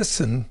to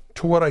listen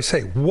to what I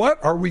say.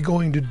 What are we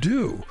going to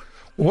do?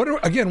 What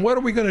are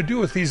we going to do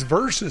with these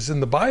verses in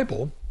the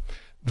Bible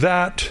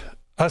that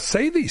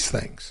say these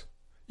things?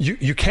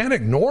 You can't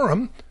ignore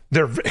them.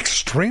 They're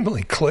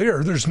extremely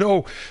clear. There's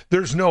no,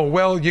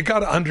 well, you got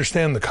to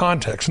understand the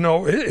context.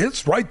 No,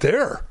 it's right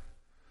there.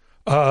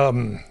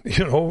 Again,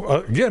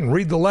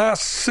 read the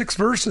last 6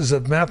 verses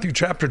of Matthew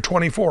chapter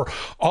 24,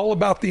 all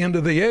about the end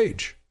of the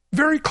age.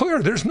 Very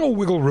clear. There's no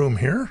wiggle room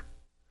here.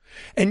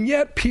 And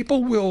yet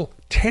people will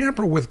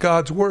tamper with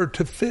God's word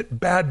to fit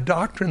bad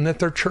doctrine that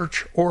their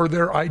church or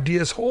their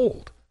ideas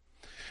hold.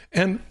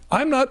 And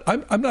I'm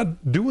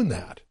not doing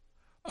that.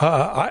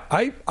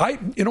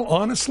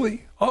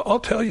 Honestly, I'll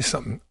tell you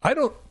something. I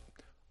don't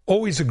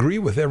always agree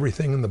with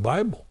everything in the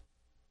Bible,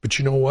 but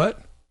you know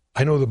what?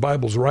 I know the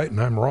Bible's right and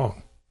I'm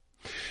wrong.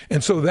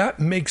 And so that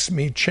makes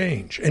me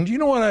change. And you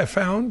know what I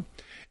found?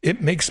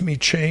 It makes me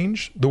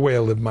change the way I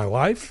live my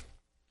life.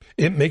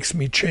 It makes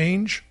me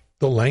change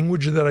the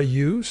language that I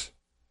use.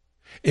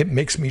 It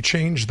makes me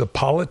change the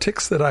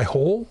politics that I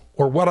hold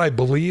or what I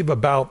believe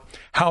about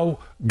how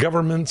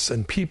governments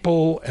and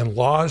people and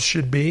laws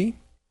should be.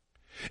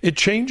 It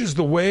changes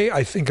the way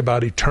I think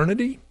about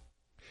eternity.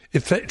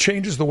 It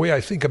changes the way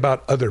I think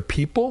about other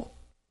people.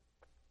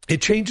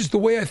 It changes the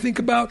way I think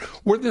about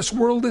where this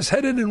world is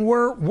headed and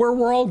where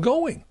we're all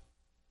going.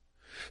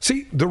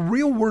 See, the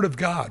real word of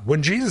God,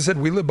 when Jesus said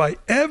we live by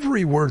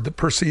every word that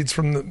proceeds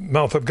from the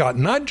mouth of God,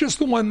 not just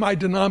the one my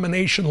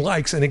denomination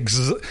likes and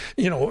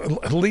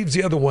leaves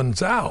the other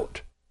ones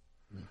out.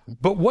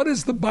 But what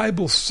does the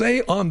Bible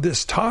say on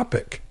this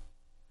topic?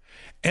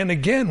 And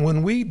again,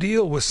 when we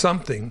deal with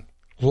something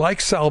like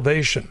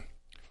salvation,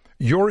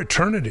 your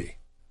eternity,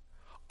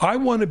 I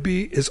want to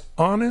be as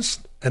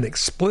honest and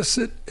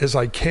explicit as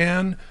I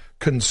can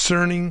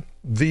concerning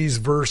these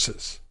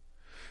verses.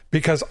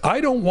 Because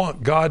I don't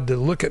want God to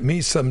look at me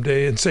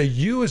someday and say,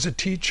 you as a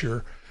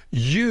teacher,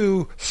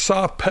 you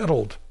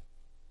soft-pedaled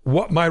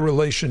what my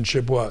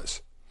relationship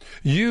was.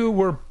 You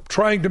were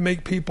trying to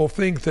make people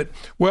think that,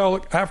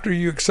 well, after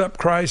you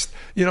accept Christ,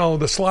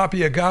 the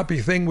sloppy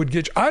agape thing would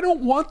get you. I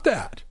don't want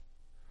that.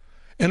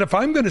 And if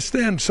I'm going to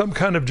stand some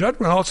kind of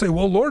judgment, I'll say,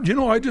 well, Lord,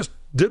 I just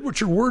did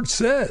what your word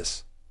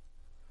says.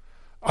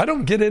 I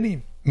don't get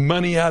any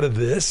money out of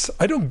this.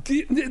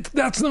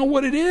 That's not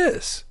what it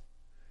is.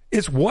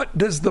 It's what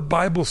does the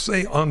Bible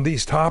say on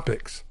these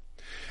topics?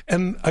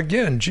 And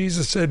again,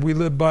 Jesus said we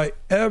live by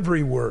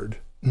every word,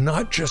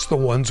 not just the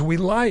ones we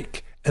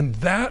like. And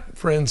that,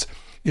 friends,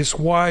 is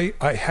why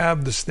I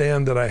have the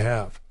stand that I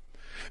have.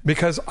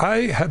 Because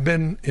I have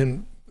been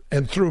in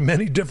and through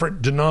many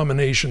different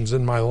denominations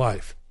in my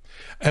life.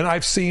 And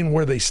I've seen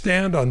where they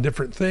stand on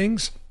different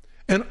things.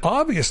 And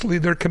obviously,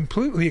 they're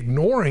completely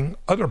ignoring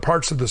other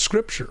parts of the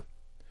scripture.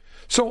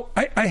 So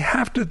I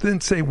have to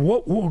then say,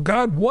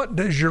 God, what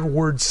does your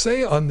word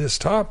say on this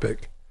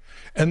topic?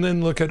 And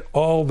then look at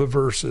all the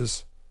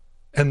verses.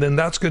 And then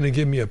that's going to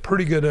give me a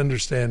pretty good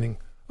understanding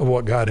of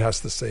what God has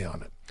to say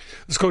on it.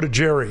 Let's go to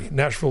Jerry,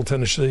 Nashville,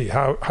 Tennessee.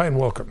 Hi and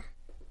welcome.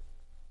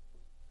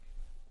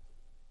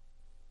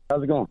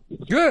 How's it going?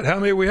 Good. How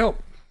may we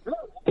help?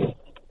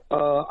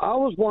 I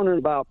was wondering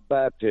about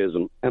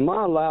baptism. Am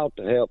I allowed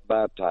to help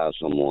baptize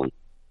someone?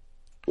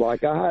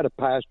 Like I had a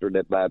pastor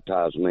that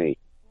baptized me.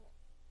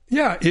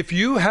 Yeah, if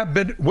you have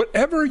been,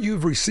 whatever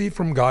you've received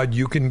from God,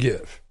 you can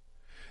give.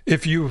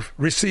 If you've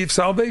received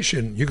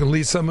salvation, you can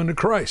lead someone to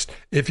Christ.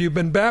 If you've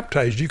been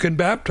baptized, you can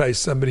baptize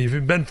somebody. If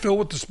you've been filled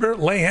with the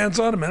Spirit, lay hands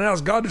on them and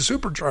ask God to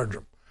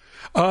supercharge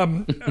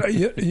them.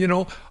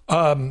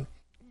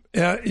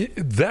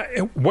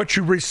 What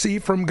you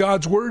receive from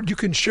God's word, you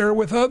can share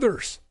with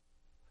others.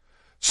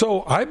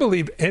 So I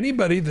believe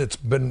anybody that's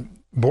been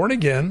born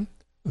again,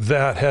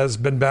 that has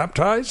been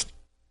baptized,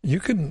 you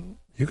can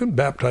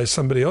baptize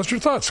somebody else. Your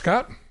thoughts,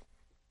 Scott?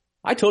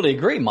 I totally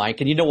agree,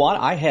 Mike. And you know what?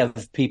 I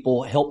have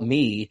people help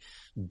me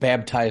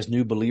baptize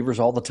new believers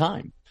all the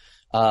time.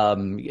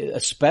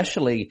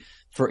 Especially,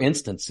 for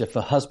instance, if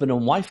a husband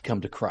and wife come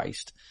to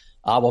Christ,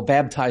 I will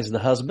baptize the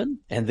husband,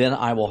 and then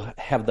I will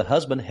have the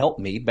husband help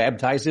me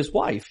baptize his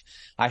wife.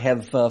 I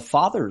have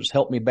fathers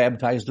help me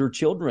baptize their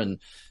children,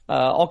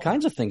 all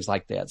kinds of things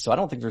like that. So I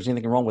don't think there's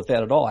anything wrong with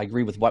that at all. I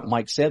agree with what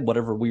Mike said.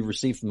 Whatever we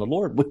receive from the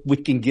Lord, we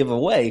can give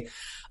away.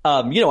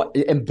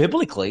 And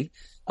biblically,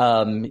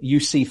 you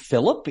see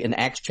Philip in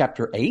Acts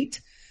chapter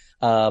 8,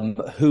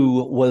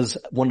 who was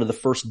one of the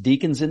first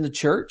deacons in the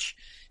church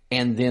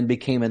and then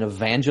became an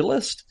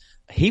evangelist.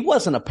 He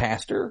wasn't a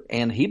pastor,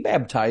 and he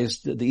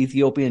baptized the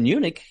Ethiopian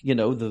eunuch, one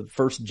of the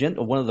first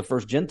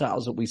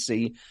Gentiles that we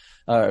see,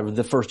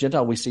 the first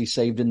Gentile we see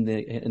saved in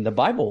the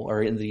Bible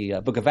or in the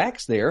book of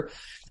Acts there.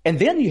 And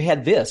then you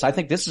had this. I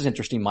think this is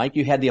interesting, Mike.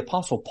 You had the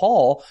Apostle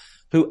Paul,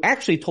 who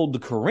actually told the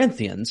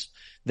Corinthians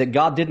that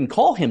God didn't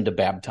call him to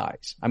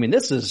baptize. I mean,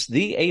 this is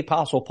the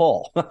Apostle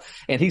Paul.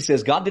 And he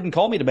says, God didn't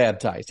call me to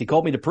baptize. He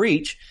called me to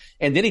preach.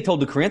 And then he told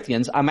the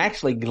Corinthians, I'm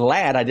actually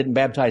glad I didn't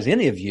baptize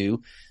any of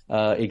you,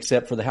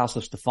 except for the house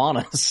of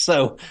Stephanas.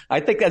 So I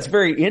think that's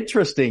very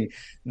interesting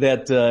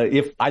that,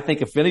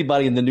 if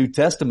anybody in the New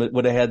Testament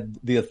would have had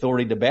the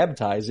authority to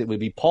baptize, it would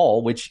be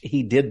Paul, which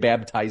he did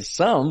baptize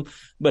some,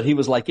 but he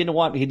was like, you know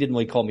what? He didn't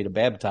really call me to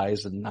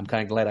baptize. And I'm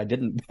kind of glad I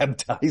didn't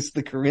baptize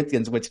the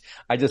Corinthians, which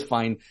I just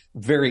find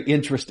very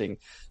interesting.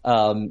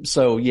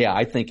 So yeah,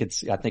 I think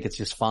it's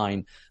just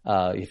fine,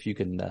 if you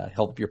can,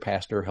 help your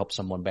pastor, help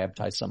someone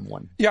baptize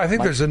someone. Yeah, I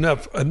think there's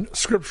enough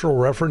scriptural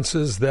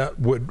references that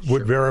would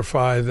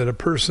verify that a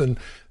person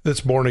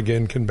that's born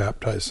again can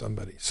baptize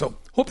somebody. So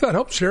hope that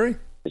helps, Sherry.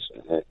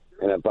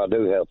 And if I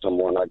do help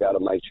someone, I got to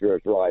make sure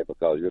it's right,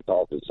 because you're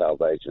talking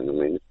salvation. I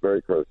mean, it's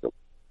very crucial.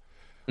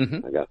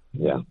 Mm-hmm.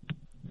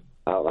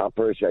 I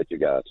appreciate you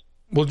guys.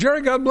 Well,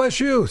 Jerry, God bless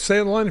you. Stay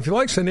on the line if you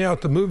like. Sending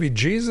out the movie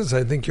Jesus.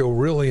 I think you'll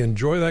really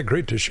enjoy that.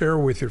 Great to share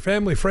with your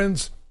family,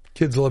 friends.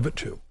 Kids love it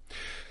too.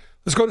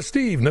 Let's go to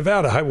Steve,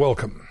 Nevada. Hi,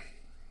 welcome.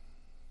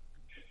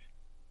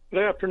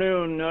 Good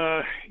afternoon.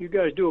 You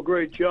guys do a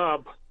great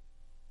job.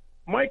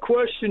 My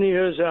question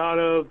is out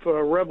of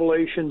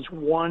Revelations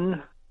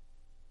 1,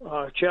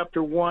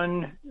 chapter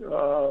 1,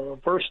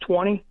 verse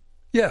 20.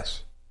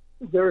 Yes.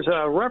 There's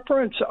a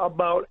reference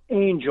about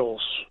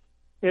angels.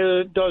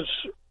 Does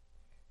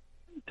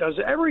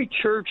every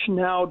church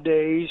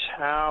nowadays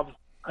have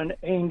an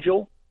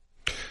angel?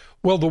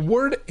 Well, the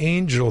word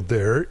angel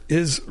there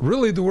is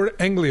really the word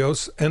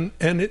anglios, and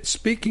it's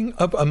speaking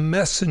of a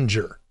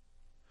messenger.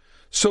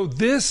 So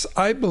this,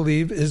 I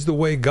believe, is the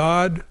way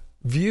God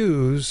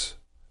views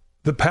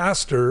the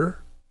pastors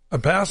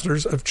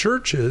of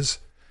churches,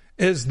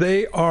 as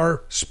they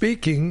are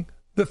speaking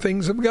the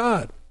things of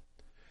God.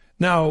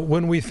 Now,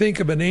 when we think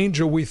of an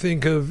angel, we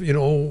think of,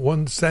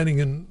 one standing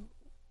in,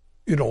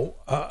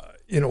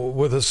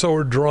 with a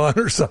sword drawn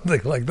or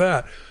something like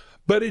that.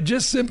 But it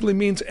just simply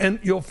means, and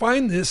you'll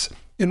find this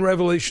in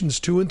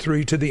Revelations 2 and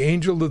 3, to the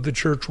angel of the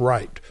church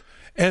write.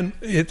 And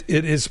it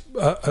is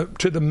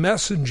to the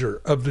messenger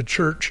of the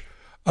church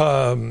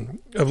of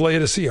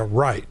Laodicea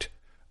write.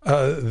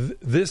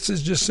 This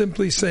is just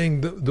simply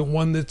saying the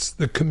one that's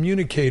the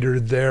communicator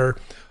there,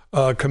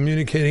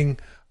 communicating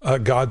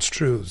God's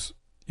truths.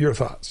 Your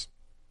thoughts?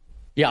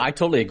 Yeah, I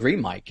totally agree,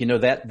 Mike.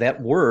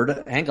 That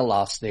word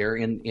angelos there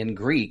in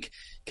Greek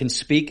can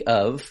speak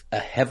of a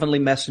heavenly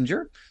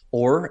messenger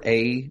or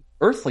a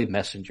earthly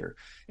messenger.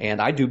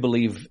 And I do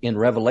believe in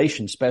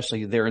Revelation,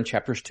 especially there in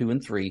chapters 2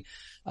 and 3,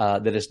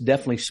 that it's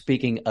definitely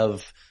speaking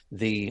of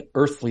the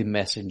earthly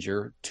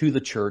messenger to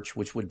the church,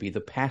 which would be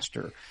the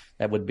pastor.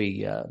 That would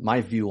be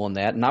my view on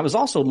that. And I was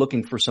also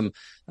looking for some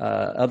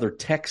other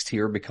text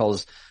here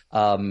because,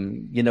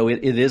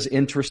 it is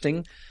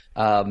interesting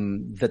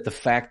that the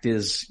fact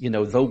is,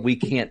 though we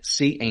can't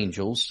see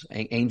angels,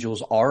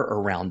 angels are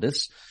around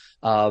us.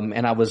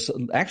 And I was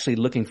actually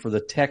looking for the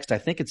text. I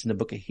think it's in the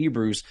book of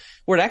Hebrews,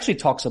 where it actually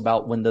talks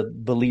about when the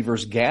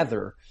believers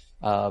gather,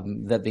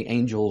 that the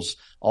angels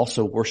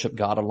also worship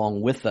God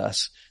along with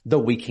us, though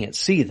we can't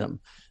see them.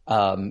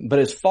 But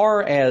as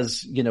far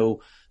as,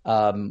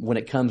 when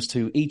it comes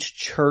to each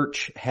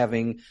church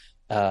having,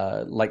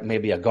 like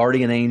maybe a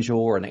guardian angel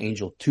or an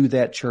angel to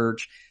that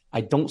church, I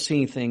don't see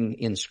anything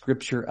in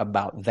scripture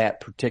about that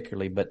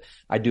particularly, but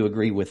I do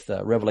agree with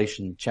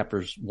Revelation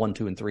chapters 1,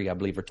 2, and 3. I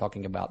believe are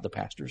talking about the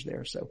pastors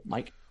there. So,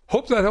 Mike.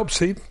 Hope that helps,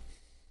 Steve.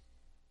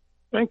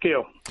 Thank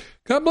you.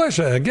 God bless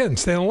you. Again,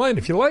 stay on the line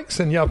if you like.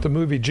 Send you out the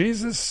movie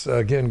Jesus.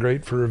 Again,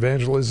 great for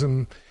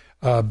evangelism,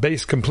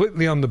 based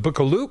completely on the book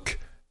of Luke,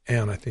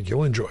 and I think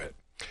you'll enjoy it.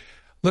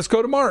 Let's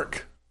go to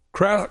Mark,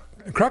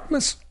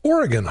 Clackamas,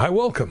 Oregon. Hi,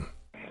 welcome.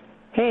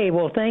 Hey,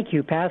 well, thank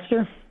you,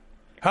 Pastor.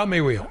 How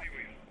may we help?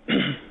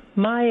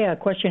 My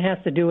question has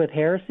to do with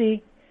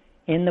heresy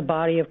in the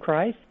body of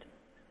Christ.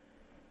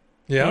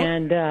 Yeah.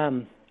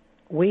 And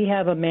we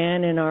have a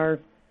man in our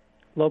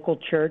local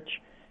church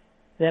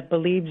that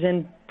believes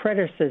in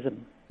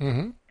preterism.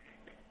 Mm-hmm.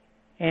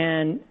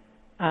 And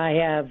I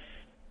have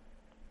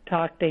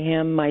talked to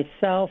him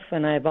myself,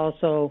 and I've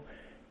also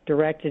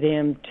directed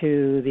him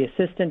to the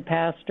assistant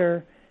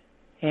pastor.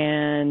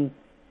 And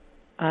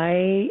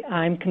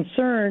I'm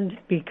concerned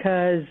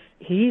because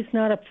he's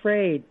not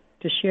afraid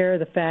to share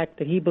the fact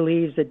that he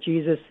believes that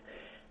Jesus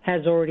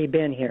has already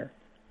been here.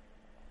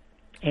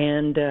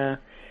 And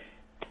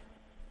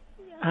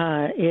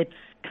it's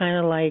kind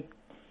of like,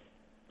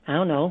 I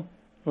don't know,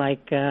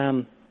 like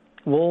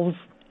wolves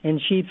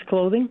in sheep's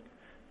clothing.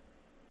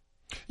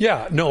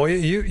 Yeah, no,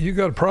 you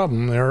got a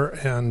problem there.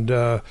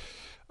 And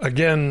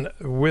again,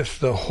 with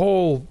the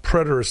whole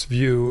preterist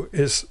view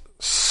is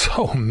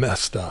so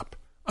messed up.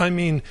 I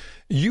mean,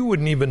 you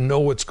wouldn't even know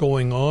what's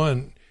going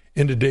on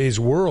in today's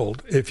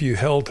world if you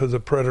held to the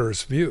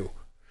preterist view,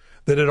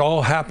 that it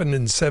all happened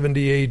in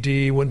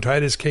 70 AD when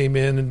Titus came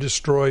in and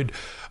destroyed,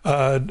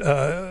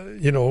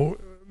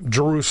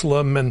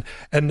 Jerusalem,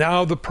 and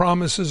now the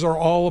promises are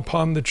all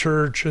upon the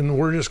church, and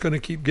we're just going to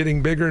keep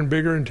getting bigger and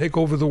bigger and take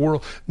over the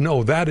world.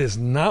 No, that is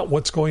not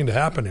what's going to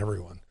happen,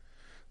 everyone.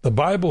 The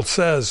Bible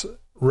says,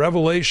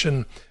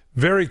 Revelation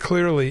very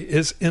clearly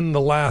is in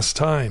the last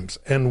times,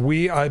 and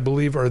we, I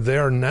believe, are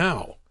there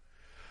now.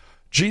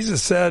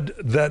 Jesus said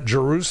that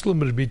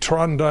Jerusalem would be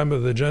trodden down by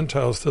the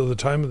Gentiles till the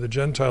time of the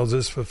Gentiles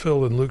is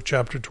fulfilled in Luke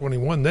chapter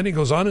 21. Then he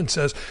goes on and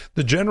says,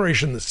 the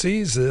generation that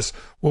sees this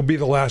will be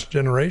the last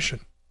generation.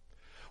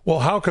 Well,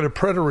 how could a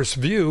preterist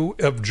view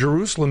of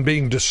Jerusalem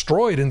being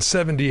destroyed in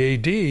 70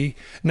 AD?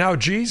 Now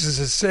Jesus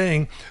is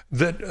saying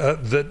that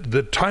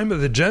the time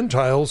of the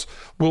Gentiles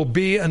will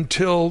be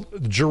until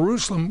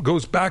Jerusalem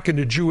goes back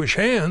into Jewish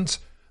hands.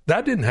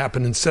 That didn't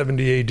happen in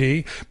 70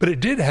 AD, but it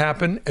did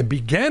happen and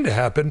began to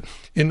happen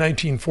in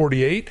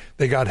 1948.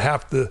 They got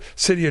half the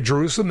city of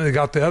Jerusalem, and they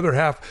got the other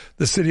half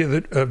the city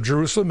of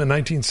Jerusalem in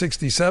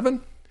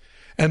 1967.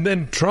 And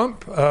then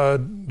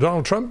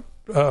Donald Trump,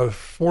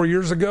 4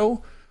 years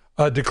ago,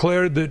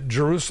 declared that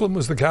Jerusalem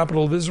was the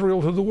capital of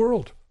Israel to the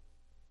world.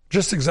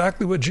 Just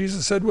exactly what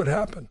Jesus said would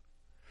happen.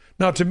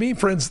 Now, to me,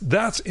 friends,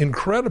 that's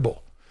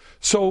incredible.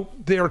 So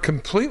they are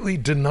completely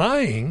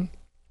denying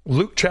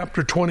Luke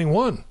chapter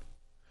 21.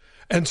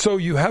 And so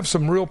you have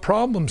some real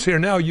problems here.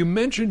 Now, you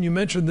mentioned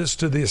this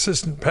to the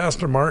assistant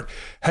pastor, Mark.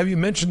 Have you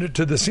mentioned it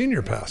to the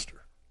senior pastor?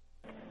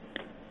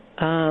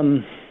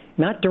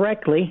 Not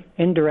directly.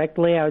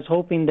 Indirectly, I was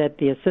hoping that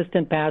the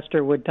assistant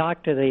pastor would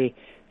talk to the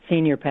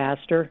senior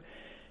pastor.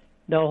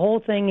 The whole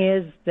thing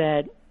is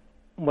that,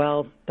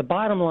 well, the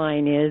bottom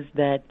line is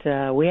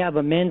that we have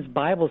a men's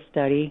Bible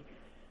study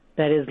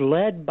that is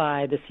led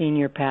by the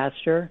senior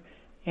pastor,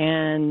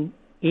 and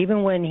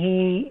even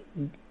when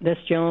this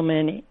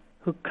gentleman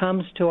who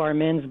comes to our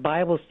men's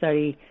Bible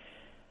study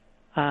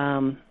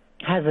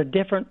has a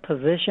different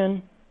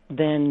position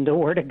than the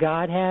Word of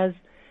God has,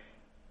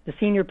 the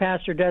senior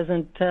pastor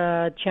doesn't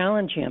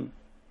challenge him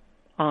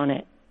on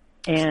it.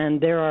 And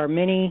there are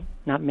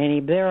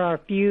there are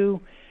a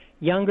few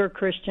younger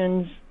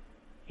Christians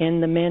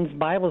in the men's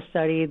Bible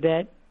study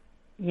that,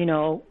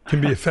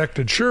 can be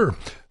affected. Sure.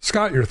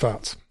 Scott, your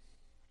thoughts?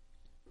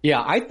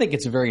 Yeah, I think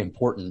it's very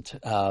important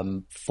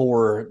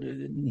for,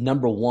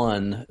 number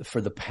one,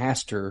 for the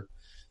pastor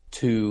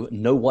to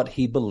know what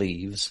he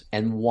believes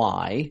and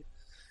why,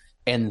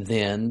 and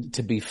then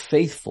to be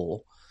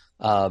faithful.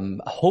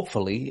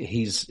 Hopefully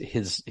he's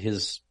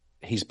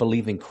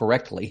believing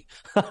correctly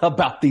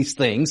about these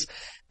things.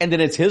 And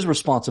then it's his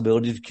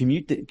responsibility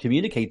to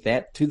communicate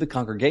that to the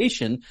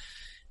congregation.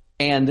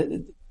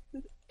 And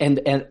how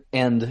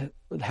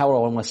do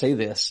I want to say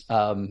this?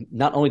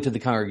 Not only to the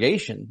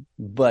congregation,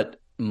 but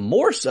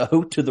more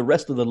so to the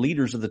rest of the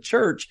leaders of the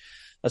church,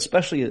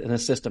 especially an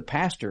assistant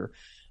pastor.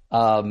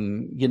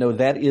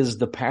 That is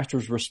the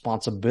pastor's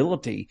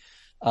responsibility.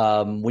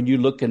 When you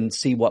look and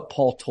see what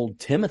Paul told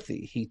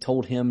Timothy, he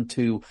told him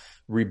to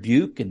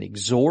rebuke and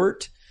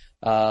exhort,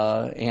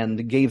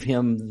 and gave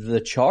him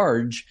the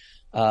charge,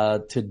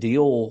 to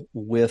deal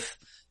with,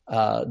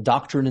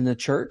 doctrine in the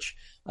church,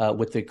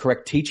 with the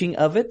correct teaching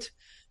of it,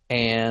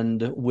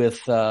 and with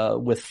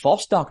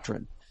false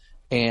doctrine.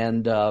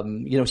 And,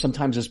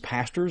 sometimes as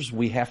pastors,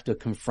 we have to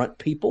confront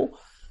people.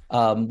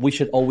 We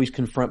should always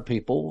confront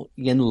people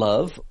in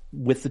love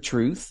with the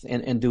truth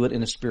and do it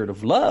in a spirit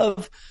of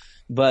love.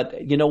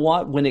 But you know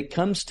what? When it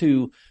comes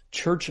to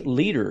church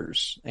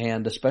leaders,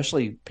 and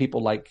especially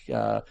people like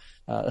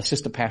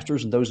assistant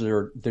pastors and those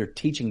that they're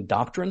teaching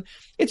doctrine,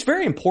 it's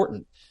very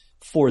important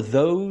for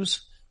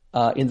those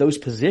in those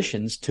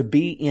positions to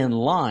be in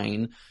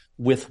line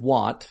with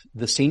what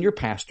the senior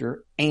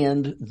pastor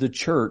and the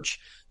church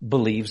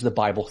believes the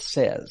Bible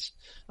says.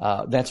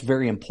 That's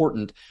very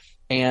important.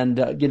 And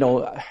I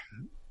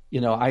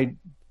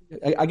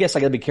guess I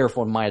got to be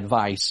careful in my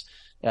advice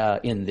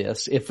in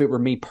this. If it were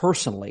me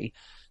personally,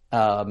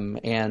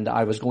 and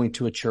I was going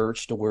to a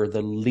church to where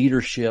the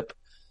leadership,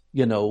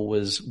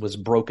 was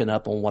broken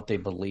up on what they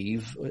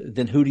believe,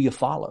 then who do you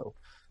follow?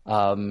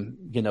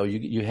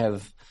 You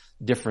have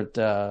different,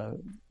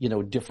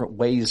 different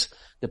ways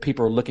that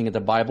people are looking at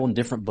the Bible and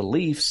different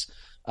beliefs.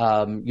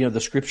 The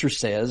scripture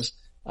says,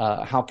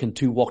 how can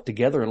two walk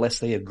together unless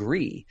they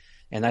agree?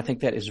 And I think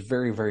that is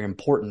very, very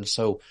important.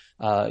 So,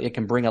 it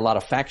can bring a lot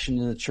of faction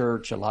in the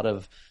church, a lot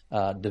of,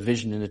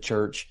 division in the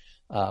church,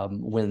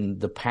 when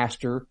the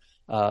pastor,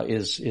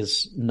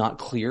 is not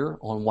clear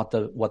on what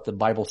the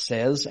Bible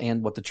says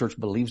and what the church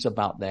believes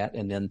about that,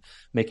 and then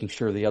making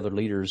sure the other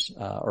leaders,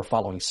 are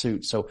following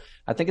suit. So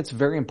I think it's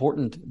very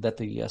important that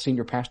the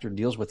senior pastor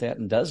deals with that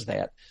and does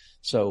that.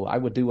 So I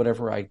would do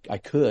whatever I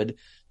could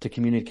to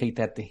communicate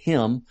that to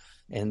him,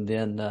 and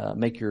then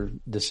make your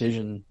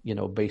decision,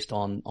 based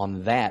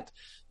on that.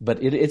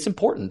 But it's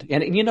important,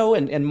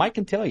 and Mike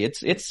can tell you,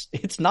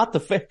 it's not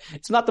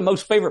the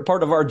most favorite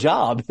part of our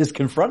job is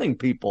confronting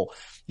people,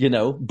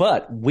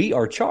 but we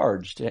are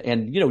charged,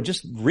 and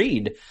just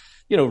read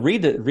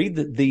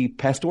the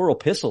pastoral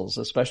epistles,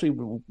 especially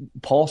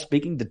Paul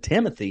speaking to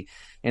Timothy,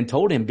 and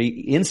told him, be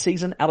in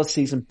season, out of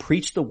season,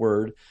 preach the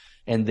word,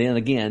 and then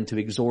again to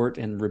exhort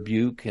and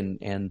rebuke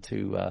and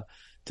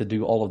to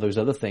do all of those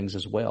other things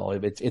as well.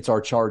 It's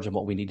our charge and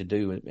what we need to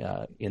do,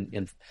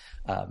 and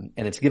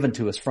it's given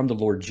to us from the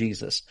Lord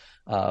Jesus,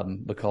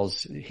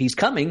 because he's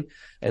coming,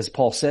 as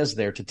Paul says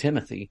there to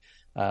Timothy,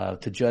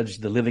 to judge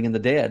the living and the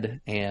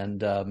dead.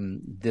 And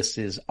this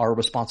is our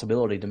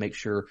responsibility to make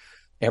sure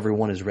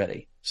everyone is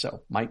ready.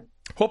 So, Mike?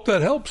 Hope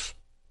that helps.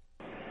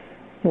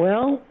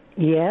 Well,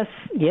 yes,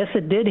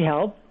 it did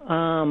help.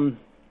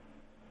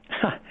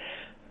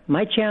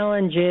 My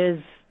challenge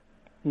is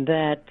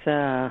that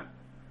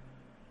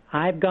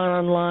I've gone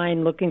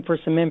online looking for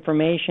some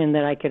information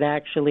that I could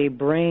actually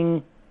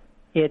bring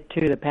it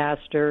to the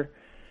pastors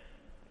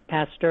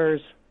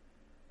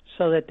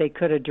so that they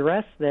could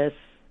address this,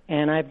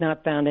 and I've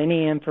not found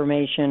any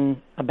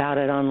information about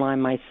it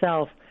online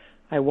myself.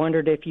 I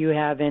wondered if you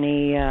have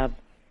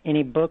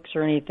any books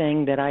or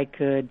anything that I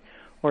could,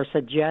 or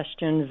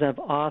suggestions of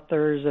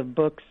authors of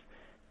books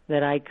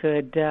that I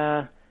could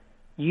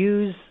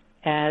use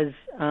as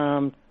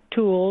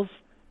tools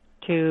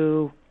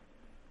to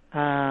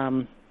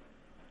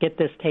get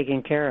this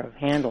taken care of,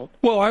 handled.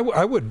 Well, I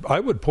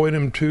would point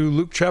him to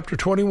Luke chapter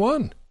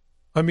 21.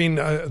 I mean,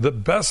 the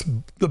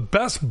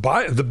best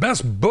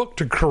book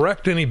to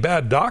correct any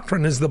bad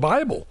doctrine is the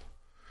Bible.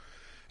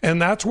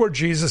 And that's where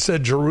Jesus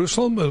said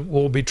Jerusalem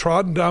will be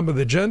trodden down by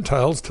the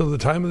Gentiles till the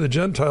time of the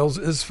Gentiles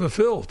is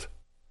fulfilled.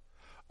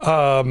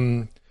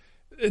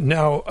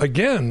 Now,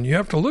 again, you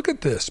have to look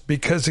at this,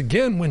 because,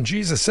 again, when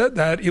Jesus said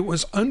that,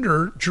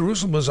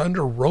 Jerusalem was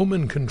under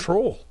Roman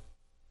control.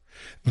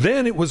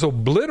 Then it was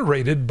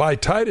obliterated by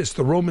Titus,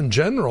 the Roman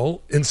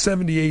general, in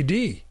 70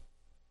 AD.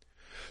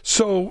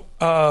 So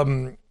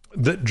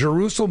that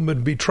Jerusalem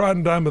would be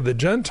trodden down by the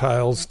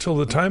Gentiles till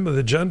the time of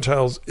the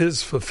Gentiles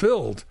is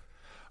fulfilled.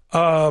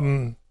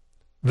 That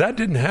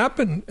didn't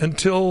happen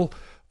until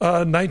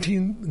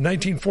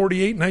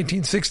 1948,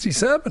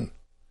 1967.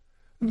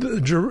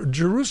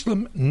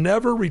 Jerusalem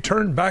never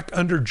returned back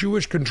under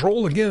Jewish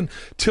control again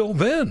till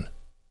then.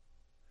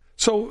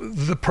 So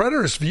the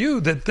preterist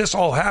view that this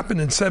all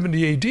happened in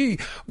 70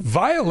 AD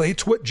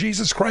violates what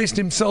Jesus Christ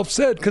himself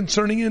said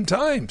concerning end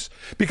times,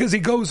 because he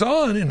goes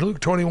on in Luke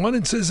 21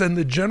 and says, and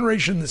the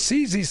generation that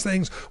sees these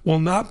things will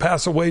not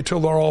pass away till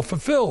they're all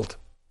fulfilled.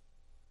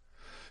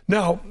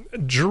 Now,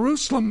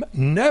 Jerusalem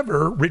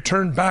never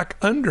returned back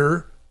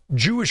under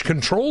Jewish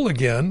control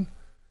again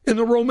in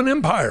the Roman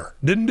Empire.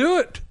 Didn't do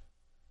it.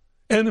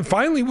 And it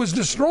finally was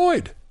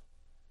destroyed.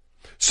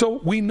 So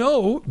we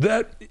know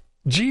that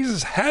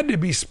Jesus had to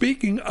be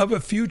speaking of a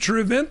future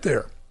event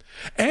there,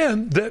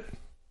 and that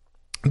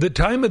the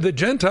time of the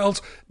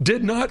Gentiles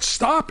did not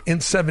stop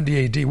in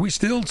 70 AD. We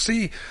still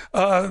see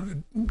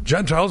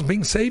Gentiles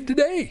being saved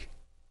today.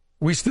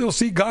 We still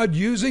see God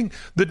using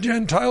the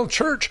Gentile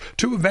church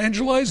to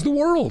evangelize the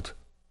world.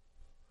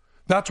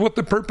 That's what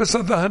the purpose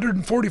of the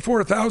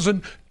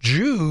 144,000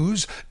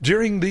 Jews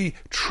during the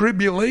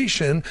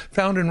tribulation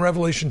found in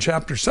Revelation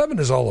chapter 7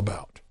 is all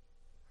about.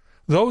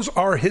 Those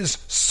are his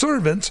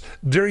servants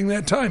during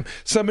that time.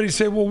 Somebody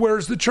say, well,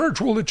 where's the church?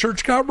 Well, the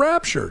church got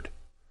raptured.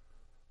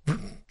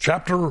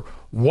 Chapter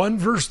 4,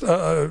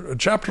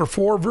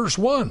 verse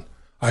 1.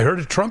 I heard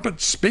a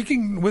trumpet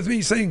speaking with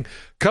me saying,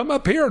 come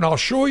up here and I'll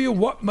show you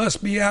what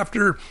must be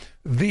after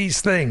these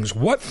things.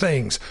 What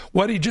things?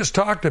 What he just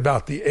talked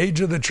about, the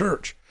age of the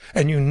church.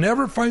 And you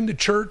never find the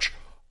church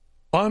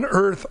on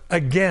earth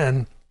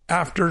again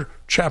after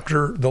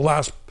the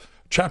last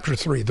chapter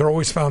 3. They're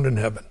always found in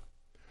heaven.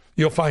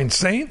 You'll find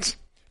saints,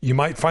 you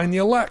might find the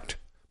elect,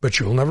 but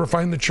you'll never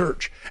find the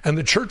church. And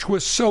the church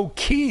was so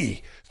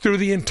key through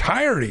the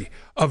entirety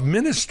of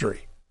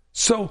ministry.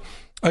 So,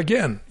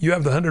 again, you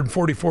have the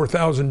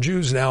 144,000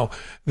 Jews now,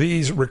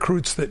 these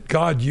recruits that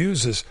God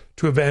uses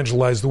to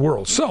evangelize the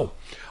world. So,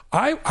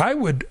 I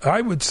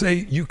would say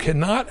you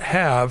cannot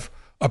have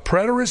a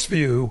preterist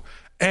view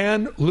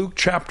and Luke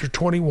chapter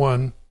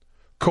 21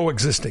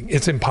 coexisting.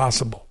 It's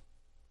impossible.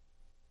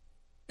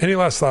 Any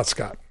last thoughts,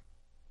 Scott?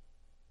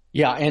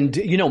 Yeah, and,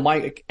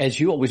 Mike, as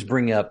you always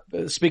bring up,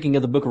 speaking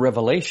of the book of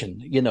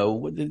Revelation,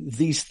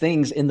 these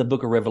things in the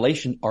book of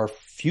Revelation are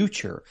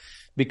future,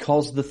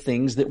 because the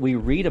things that we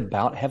read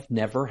about have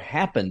never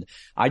happened.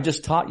 I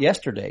just taught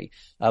yesterday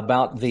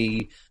about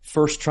the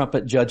first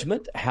trumpet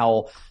judgment,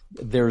 how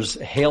there's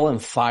hail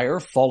and fire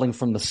falling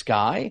from the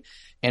sky.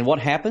 And what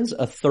happens?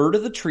 A third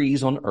of the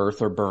trees on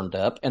earth are burned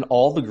up and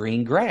all the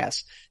green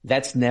grass.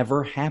 That's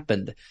never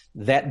happened.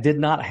 That did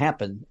not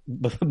happen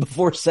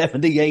before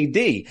 70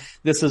 AD.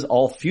 This is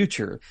all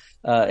future.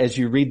 As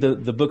you read the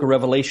book of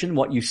Revelation,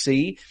 what you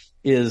see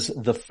is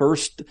the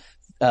first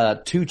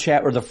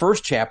the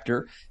first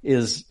chapter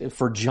is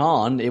for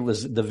John. It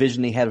was the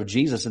vision he had of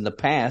Jesus in the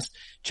past,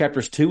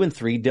 Chapters 2 and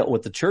 3 dealt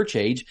with the church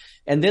age.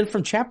 And then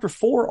from chapter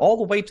 4 all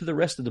the way to the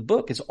rest of the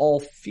book is all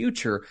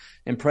future.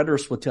 And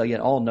preterists will tell you,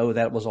 oh, no,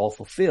 that was all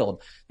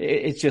fulfilled.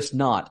 It's just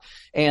not.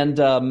 And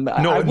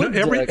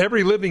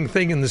every living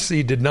thing in the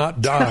sea did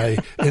not die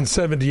in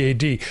 70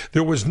 AD.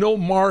 There was no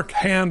mark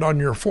hand on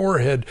your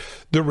forehead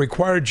that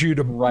required you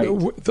to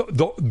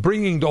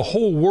bringing the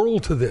whole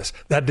world to this.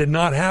 That did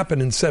not happen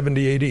in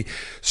 70 AD.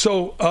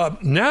 So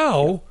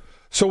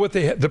so what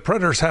the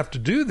preterists have to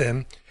do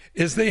then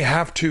is they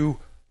have to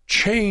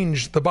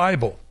change the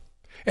Bible.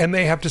 And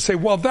they have to say,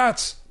 well,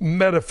 that's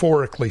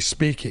metaphorically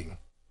speaking.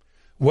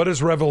 What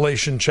does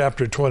Revelation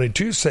chapter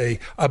 22 say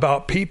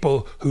about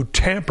people who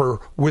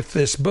tamper with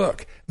this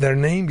book? Their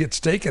name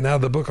gets taken out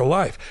of the book of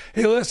life.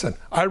 Hey, listen,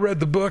 I read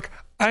the book.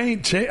 I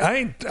ain't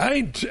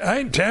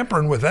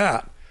tampering with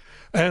that.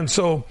 And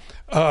so,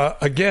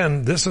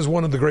 again, this is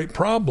one of the great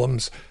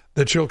problems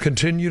that you'll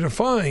continue to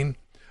find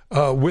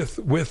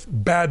with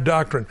bad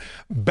doctrine.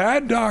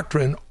 Bad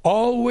doctrine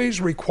always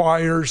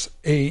requires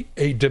a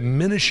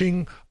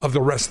diminishing of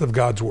the rest of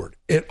God's word.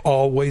 It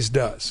always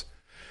does.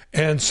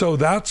 And so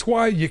that's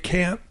why you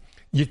can't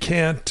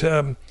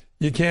go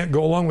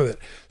along with it.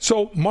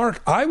 So,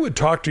 Mark, I would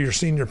talk to your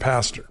senior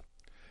pastor,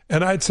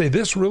 and I'd say,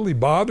 this really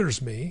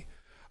bothers me.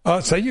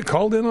 Say you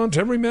called in on to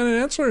Every Man and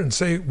Answer and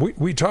say,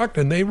 we talked,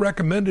 and they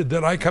recommended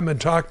that I come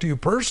and talk to you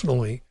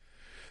personally,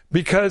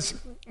 because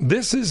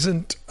this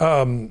isn't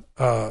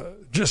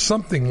just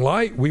something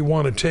light we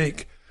want to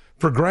take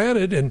for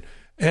granted.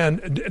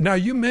 And now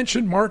you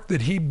mentioned, Mark,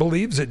 that he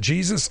believes that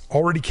Jesus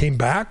already came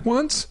back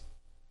once?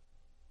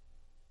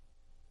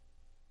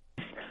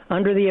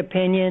 Under the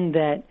opinion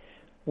that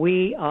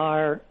we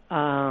are,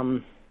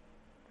 I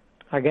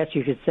guess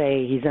you could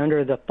say he's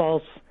under the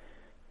false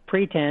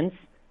pretense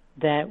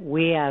that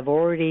we have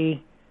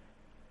already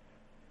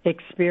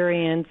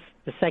experienced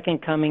the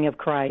second coming of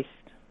Christ.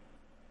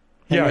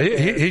 Yeah,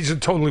 he's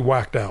totally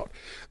whacked out.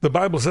 The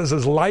Bible says,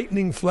 as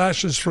lightning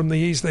flashes from the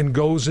east and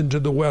goes into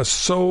the west,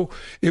 so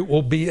it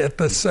will be at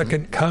the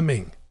second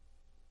coming.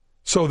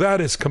 So that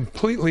is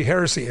completely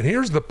heresy. And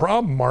here's the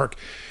problem, Mark.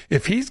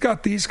 If he's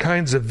got these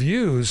kinds of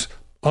views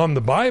on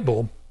the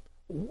Bible,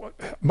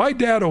 my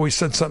dad always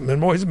said something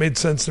and always made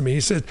sense to me.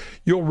 He said,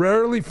 you'll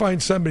rarely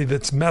find somebody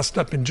that's messed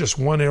up in just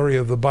one area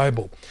of the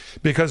Bible,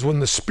 because when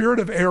the spirit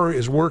of error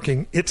is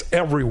working, it's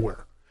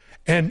everywhere.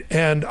 And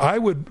I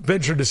would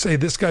venture to say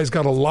this guy's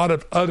got a lot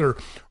of other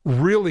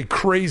really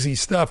crazy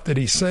stuff that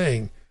he's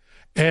saying.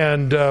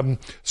 And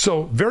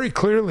so very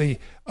clearly,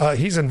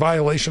 he's in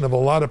violation of a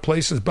lot of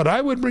places. But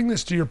I would bring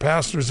this to your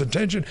pastor's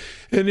attention.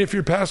 And if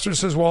your pastor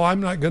says, well,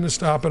 I'm not going to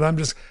stop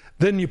it,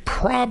 then you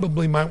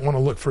probably might want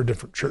to look for a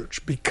different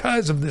church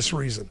because of this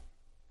reason.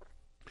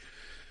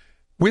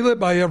 We live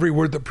by every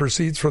word that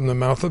proceeds from the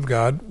mouth of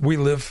God. We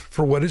live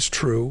for what is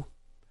true.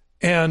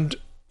 And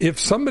if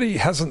somebody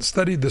hasn't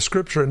studied the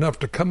scripture enough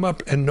to come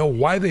up and know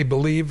why they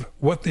believe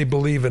what they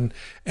believe and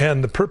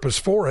the purpose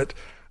for it,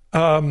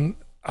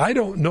 I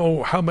don't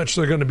know how much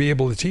they're going to be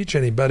able to teach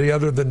anybody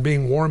other than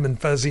being warm and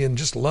fuzzy and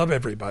just love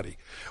everybody.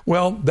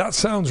 Well, that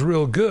sounds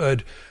real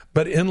good,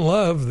 but in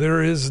love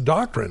there is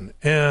doctrine,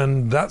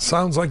 and that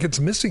sounds like it's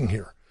missing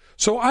here.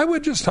 So I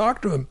would just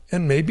talk to him,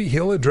 and maybe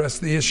he'll address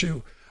the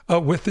issue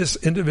with this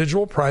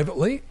individual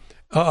privately,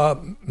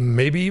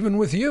 maybe even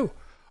with you.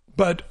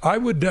 But I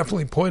would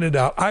definitely point it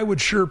out. I would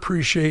sure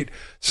appreciate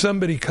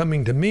somebody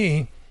coming to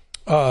me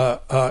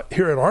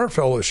here at our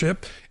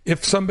fellowship.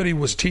 If somebody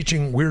was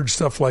teaching weird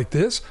stuff like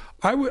this,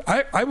 I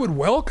would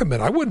welcome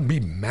it. I wouldn't be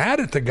mad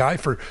at the guy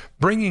for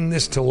bringing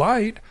this to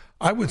light.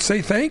 I would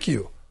say thank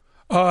you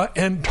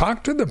and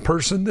talk to the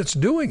person that's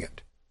doing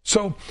it.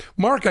 So,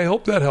 Mark, I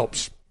hope that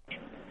helps.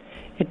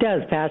 It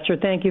does, Pastor.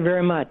 Thank you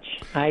very much.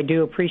 I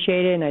do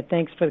appreciate it, and I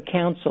thanks for the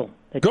counsel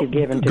that you've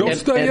given to me.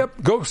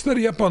 Go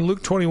study up on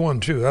Luke 21,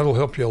 too. That'll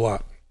help you a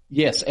lot.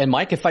 Yes, and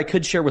Mike, if I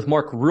could share with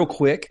Mark real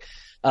quick.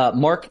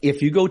 Mark,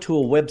 if you go to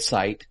a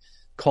website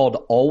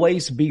called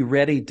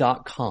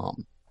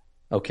alwaysbeready.com,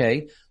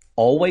 okay,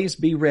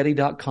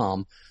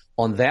 alwaysbeready.com,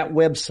 on that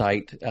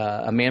website,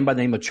 a man by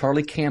the name of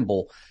Charlie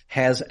Campbell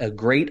has a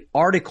great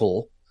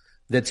article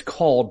that's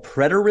called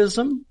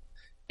Preterism,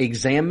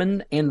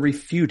 Examined and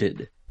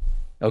Refuted.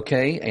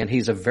 Okay, and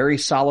he's a very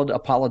solid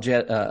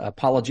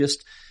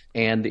apologist,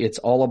 and it's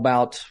all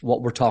about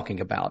what we're talking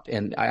about.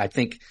 And I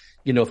think,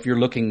 if you're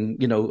looking,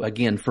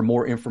 again, for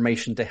more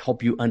information to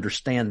help you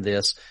understand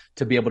this,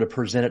 to be able to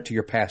present it to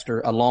your pastor,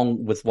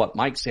 along with what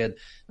Mike said,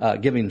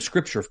 giving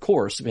scripture, of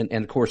course, and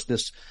of course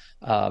this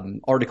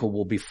article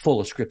will be full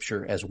of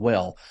scripture as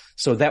well.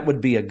 So that would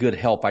be a good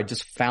help. I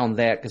just found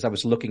that because I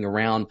was looking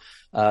around.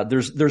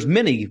 There's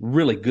many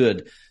really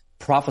good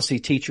prophecy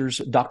teachers.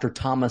 Dr.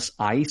 Thomas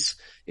Ice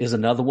is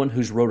another one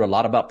who's wrote a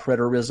lot about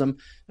preterism.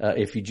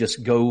 If you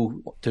just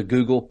go to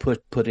Google,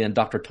 put in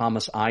Dr.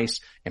 Thomas Ice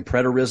and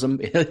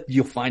preterism,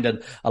 you'll find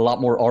a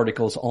lot more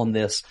articles on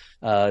this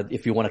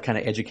if you want to kind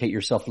of educate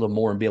yourself a little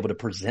more and be able to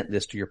present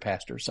this to your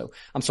pastor. So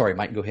I'm sorry,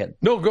 Mike, go ahead.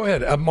 No, go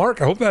ahead.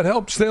 Mark, I hope that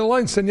helps. Stay on the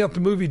line. Send you out the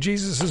movie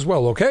Jesus as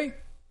well, okay?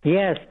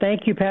 Yes,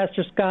 thank you,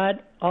 Pastor Scott.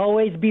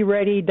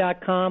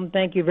 Alwaysbeready.com.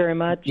 Thank you very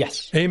much.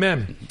 Yes.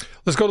 Amen.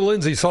 Let's go to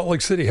Lindsay, Salt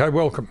Lake City. Hi,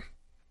 welcome.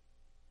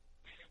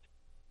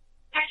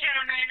 Hi,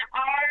 gentlemen.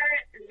 Are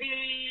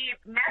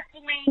the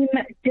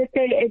Nephilim, did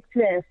they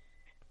exist?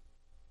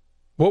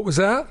 What was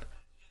that?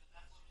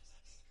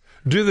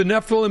 Do the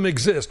Nephilim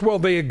exist? Well,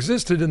 they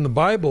existed in the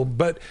Bible,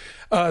 but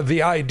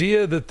the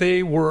idea that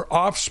they were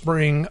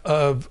offspring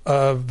of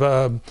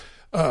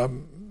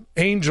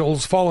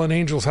angels, fallen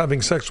angels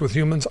having sex with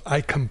humans,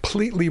 I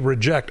completely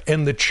reject.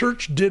 And the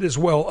church did as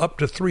well up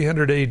to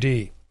 300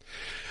 AD.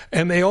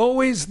 And they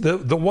always,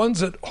 the ones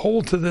that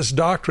hold to this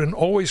doctrine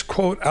always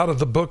quote out of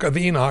the book of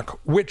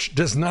Enoch, which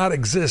does not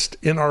exist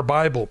in our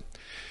Bible.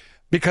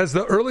 Because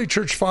the early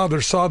church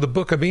fathers saw the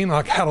book of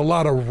Enoch had a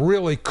lot of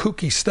really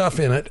kooky stuff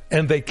in it,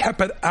 and they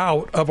kept it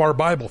out of our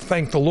Bible,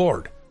 thank the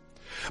Lord.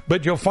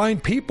 But you'll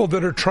find people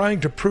that are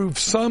trying to prove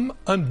some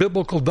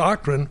unbiblical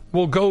doctrine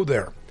will go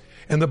there.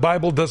 And the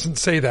Bible doesn't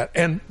say that.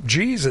 And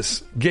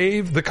Jesus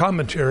gave the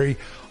commentary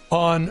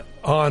on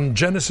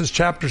Genesis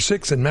chapter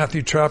 6 and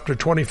Matthew chapter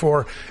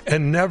 24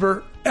 and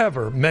never,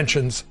 ever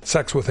mentions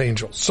sex with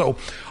angels. So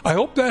I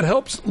hope that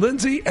helps,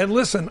 Lindsay. And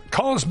listen,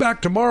 call us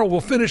back tomorrow. We'll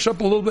finish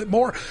up a little bit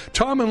more.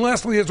 Tom and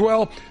Leslie as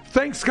well.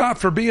 Thanks, Scott,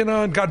 for being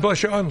on. God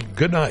bless you on.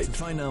 Good night. To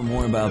find out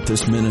more about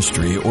this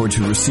ministry or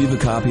to receive a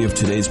copy of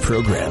today's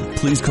program,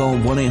 please call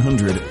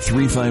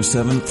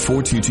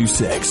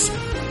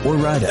 1-800-357-4226 or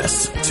write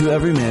us to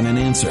Every Man an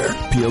Answer,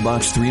 P.O.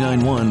 Box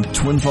 391,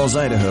 Twin Falls,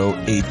 Idaho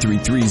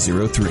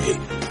 83303.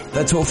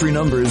 That toll-free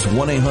number is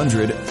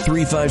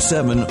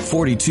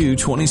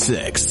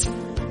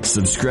 1-800-357-4226.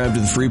 Subscribe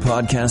to the free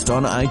podcast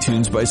on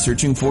iTunes by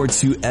searching for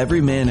To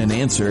Every Man an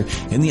Answer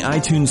in the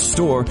iTunes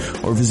store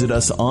or visit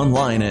us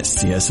online at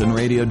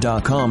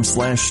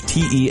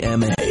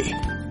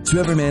csnradio.com/TEMA. To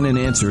Every Man an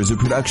Answer is a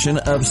production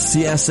of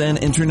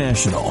CSN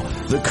International,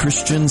 the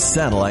Christian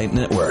Satellite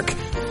Network.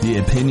 The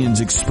opinions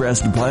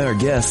expressed by our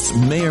guests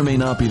may or may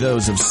not be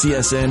those of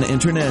CSN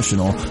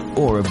International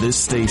or of this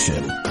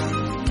station.